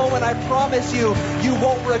this moment. I promise you, you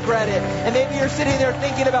won't regret it. And maybe you're sitting there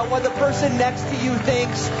thinking about what the person next to you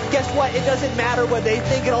thinks. Guess what? It doesn't matter what they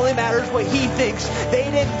think. It only matters what He thinks. They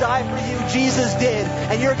didn't die for you. Jesus did.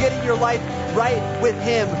 And you're getting your life right with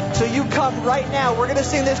Him. So you come right now. We're going to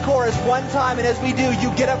sing this chorus one time. And as we do,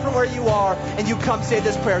 you get up from where you are and you come say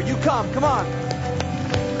this prayer. You come. Come on.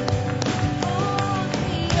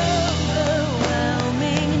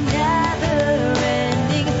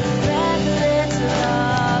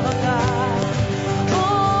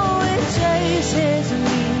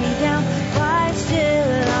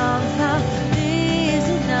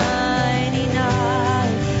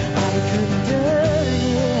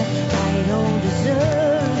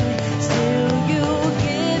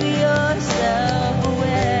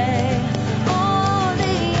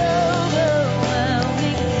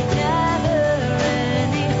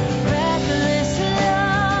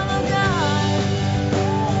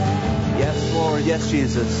 Yes,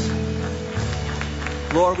 Jesus.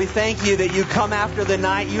 Lord, we thank you that you come after the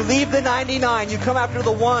night. You leave the 99. You come after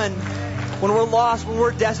the one. When we're lost, when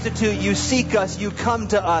we're destitute, you seek us. You come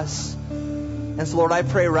to us. And so, Lord, I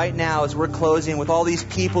pray right now as we're closing with all these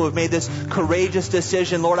people who've made this courageous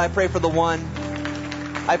decision. Lord, I pray for the one.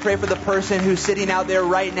 I pray for the person who's sitting out there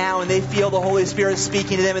right now and they feel the Holy Spirit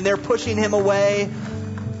speaking to them and they're pushing Him away.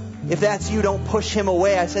 If that's you, don't push Him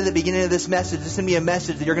away. I said at the beginning of this message, this is going to be a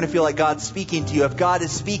message that you're going to feel like God's speaking to you. If God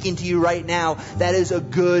is speaking to you right now, that is a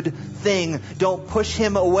good thing. Don't push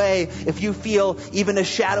Him away. If you feel even a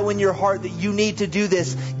shadow in your heart that you need to do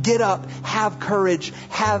this, get up, have courage,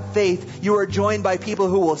 have faith. You are joined by people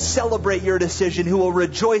who will celebrate your decision, who will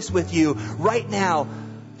rejoice with you right now.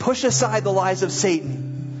 Push aside the lies of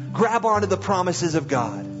Satan. Grab onto the promises of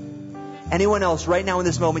God. Anyone else right now in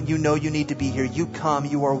this moment, you know you need to be here. You come.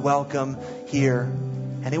 You are welcome here.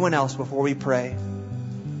 Anyone else before we pray?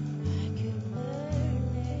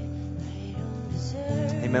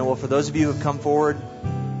 Amen. Well, for those of you who have come forward,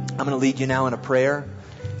 I'm going to lead you now in a prayer.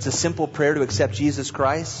 It's a simple prayer to accept Jesus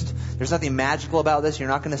Christ. There's nothing magical about this. You're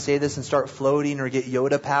not going to say this and start floating or get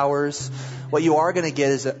Yoda powers. What you are going to get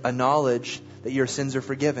is a knowledge that your sins are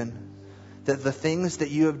forgiven. That the things that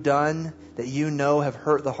you have done that you know have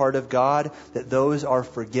hurt the heart of God, that those are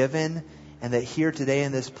forgiven. And that here today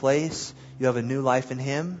in this place, you have a new life in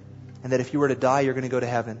Him. And that if you were to die, you're going to go to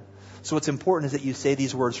heaven. So what's important is that you say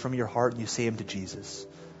these words from your heart and you say them to Jesus.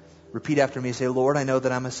 Repeat after me. Say, Lord, I know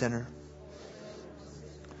that I'm a sinner.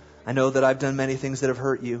 I know that I've done many things that have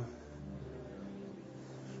hurt you.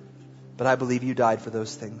 But I believe you died for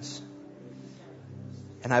those things.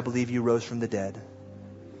 And I believe you rose from the dead.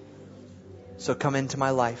 So come into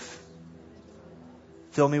my life.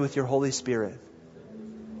 Fill me with your Holy Spirit.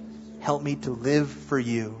 Help me to live for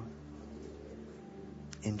you.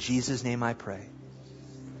 In Jesus' name I pray.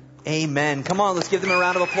 Amen. Come on, let's give them a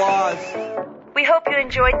round of applause. We hope you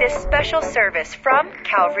enjoyed this special service from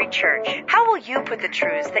Calvary Church. How will you put the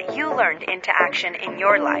truths that you learned into action in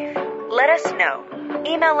your life? Let us know.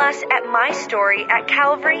 Email us at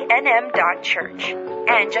mystory@calvarynm.church.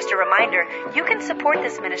 And just a reminder, you can support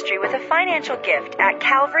this ministry with a financial gift at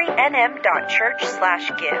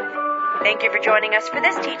calvarynm.church/give. Thank you for joining us for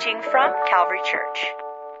this teaching from Calvary Church.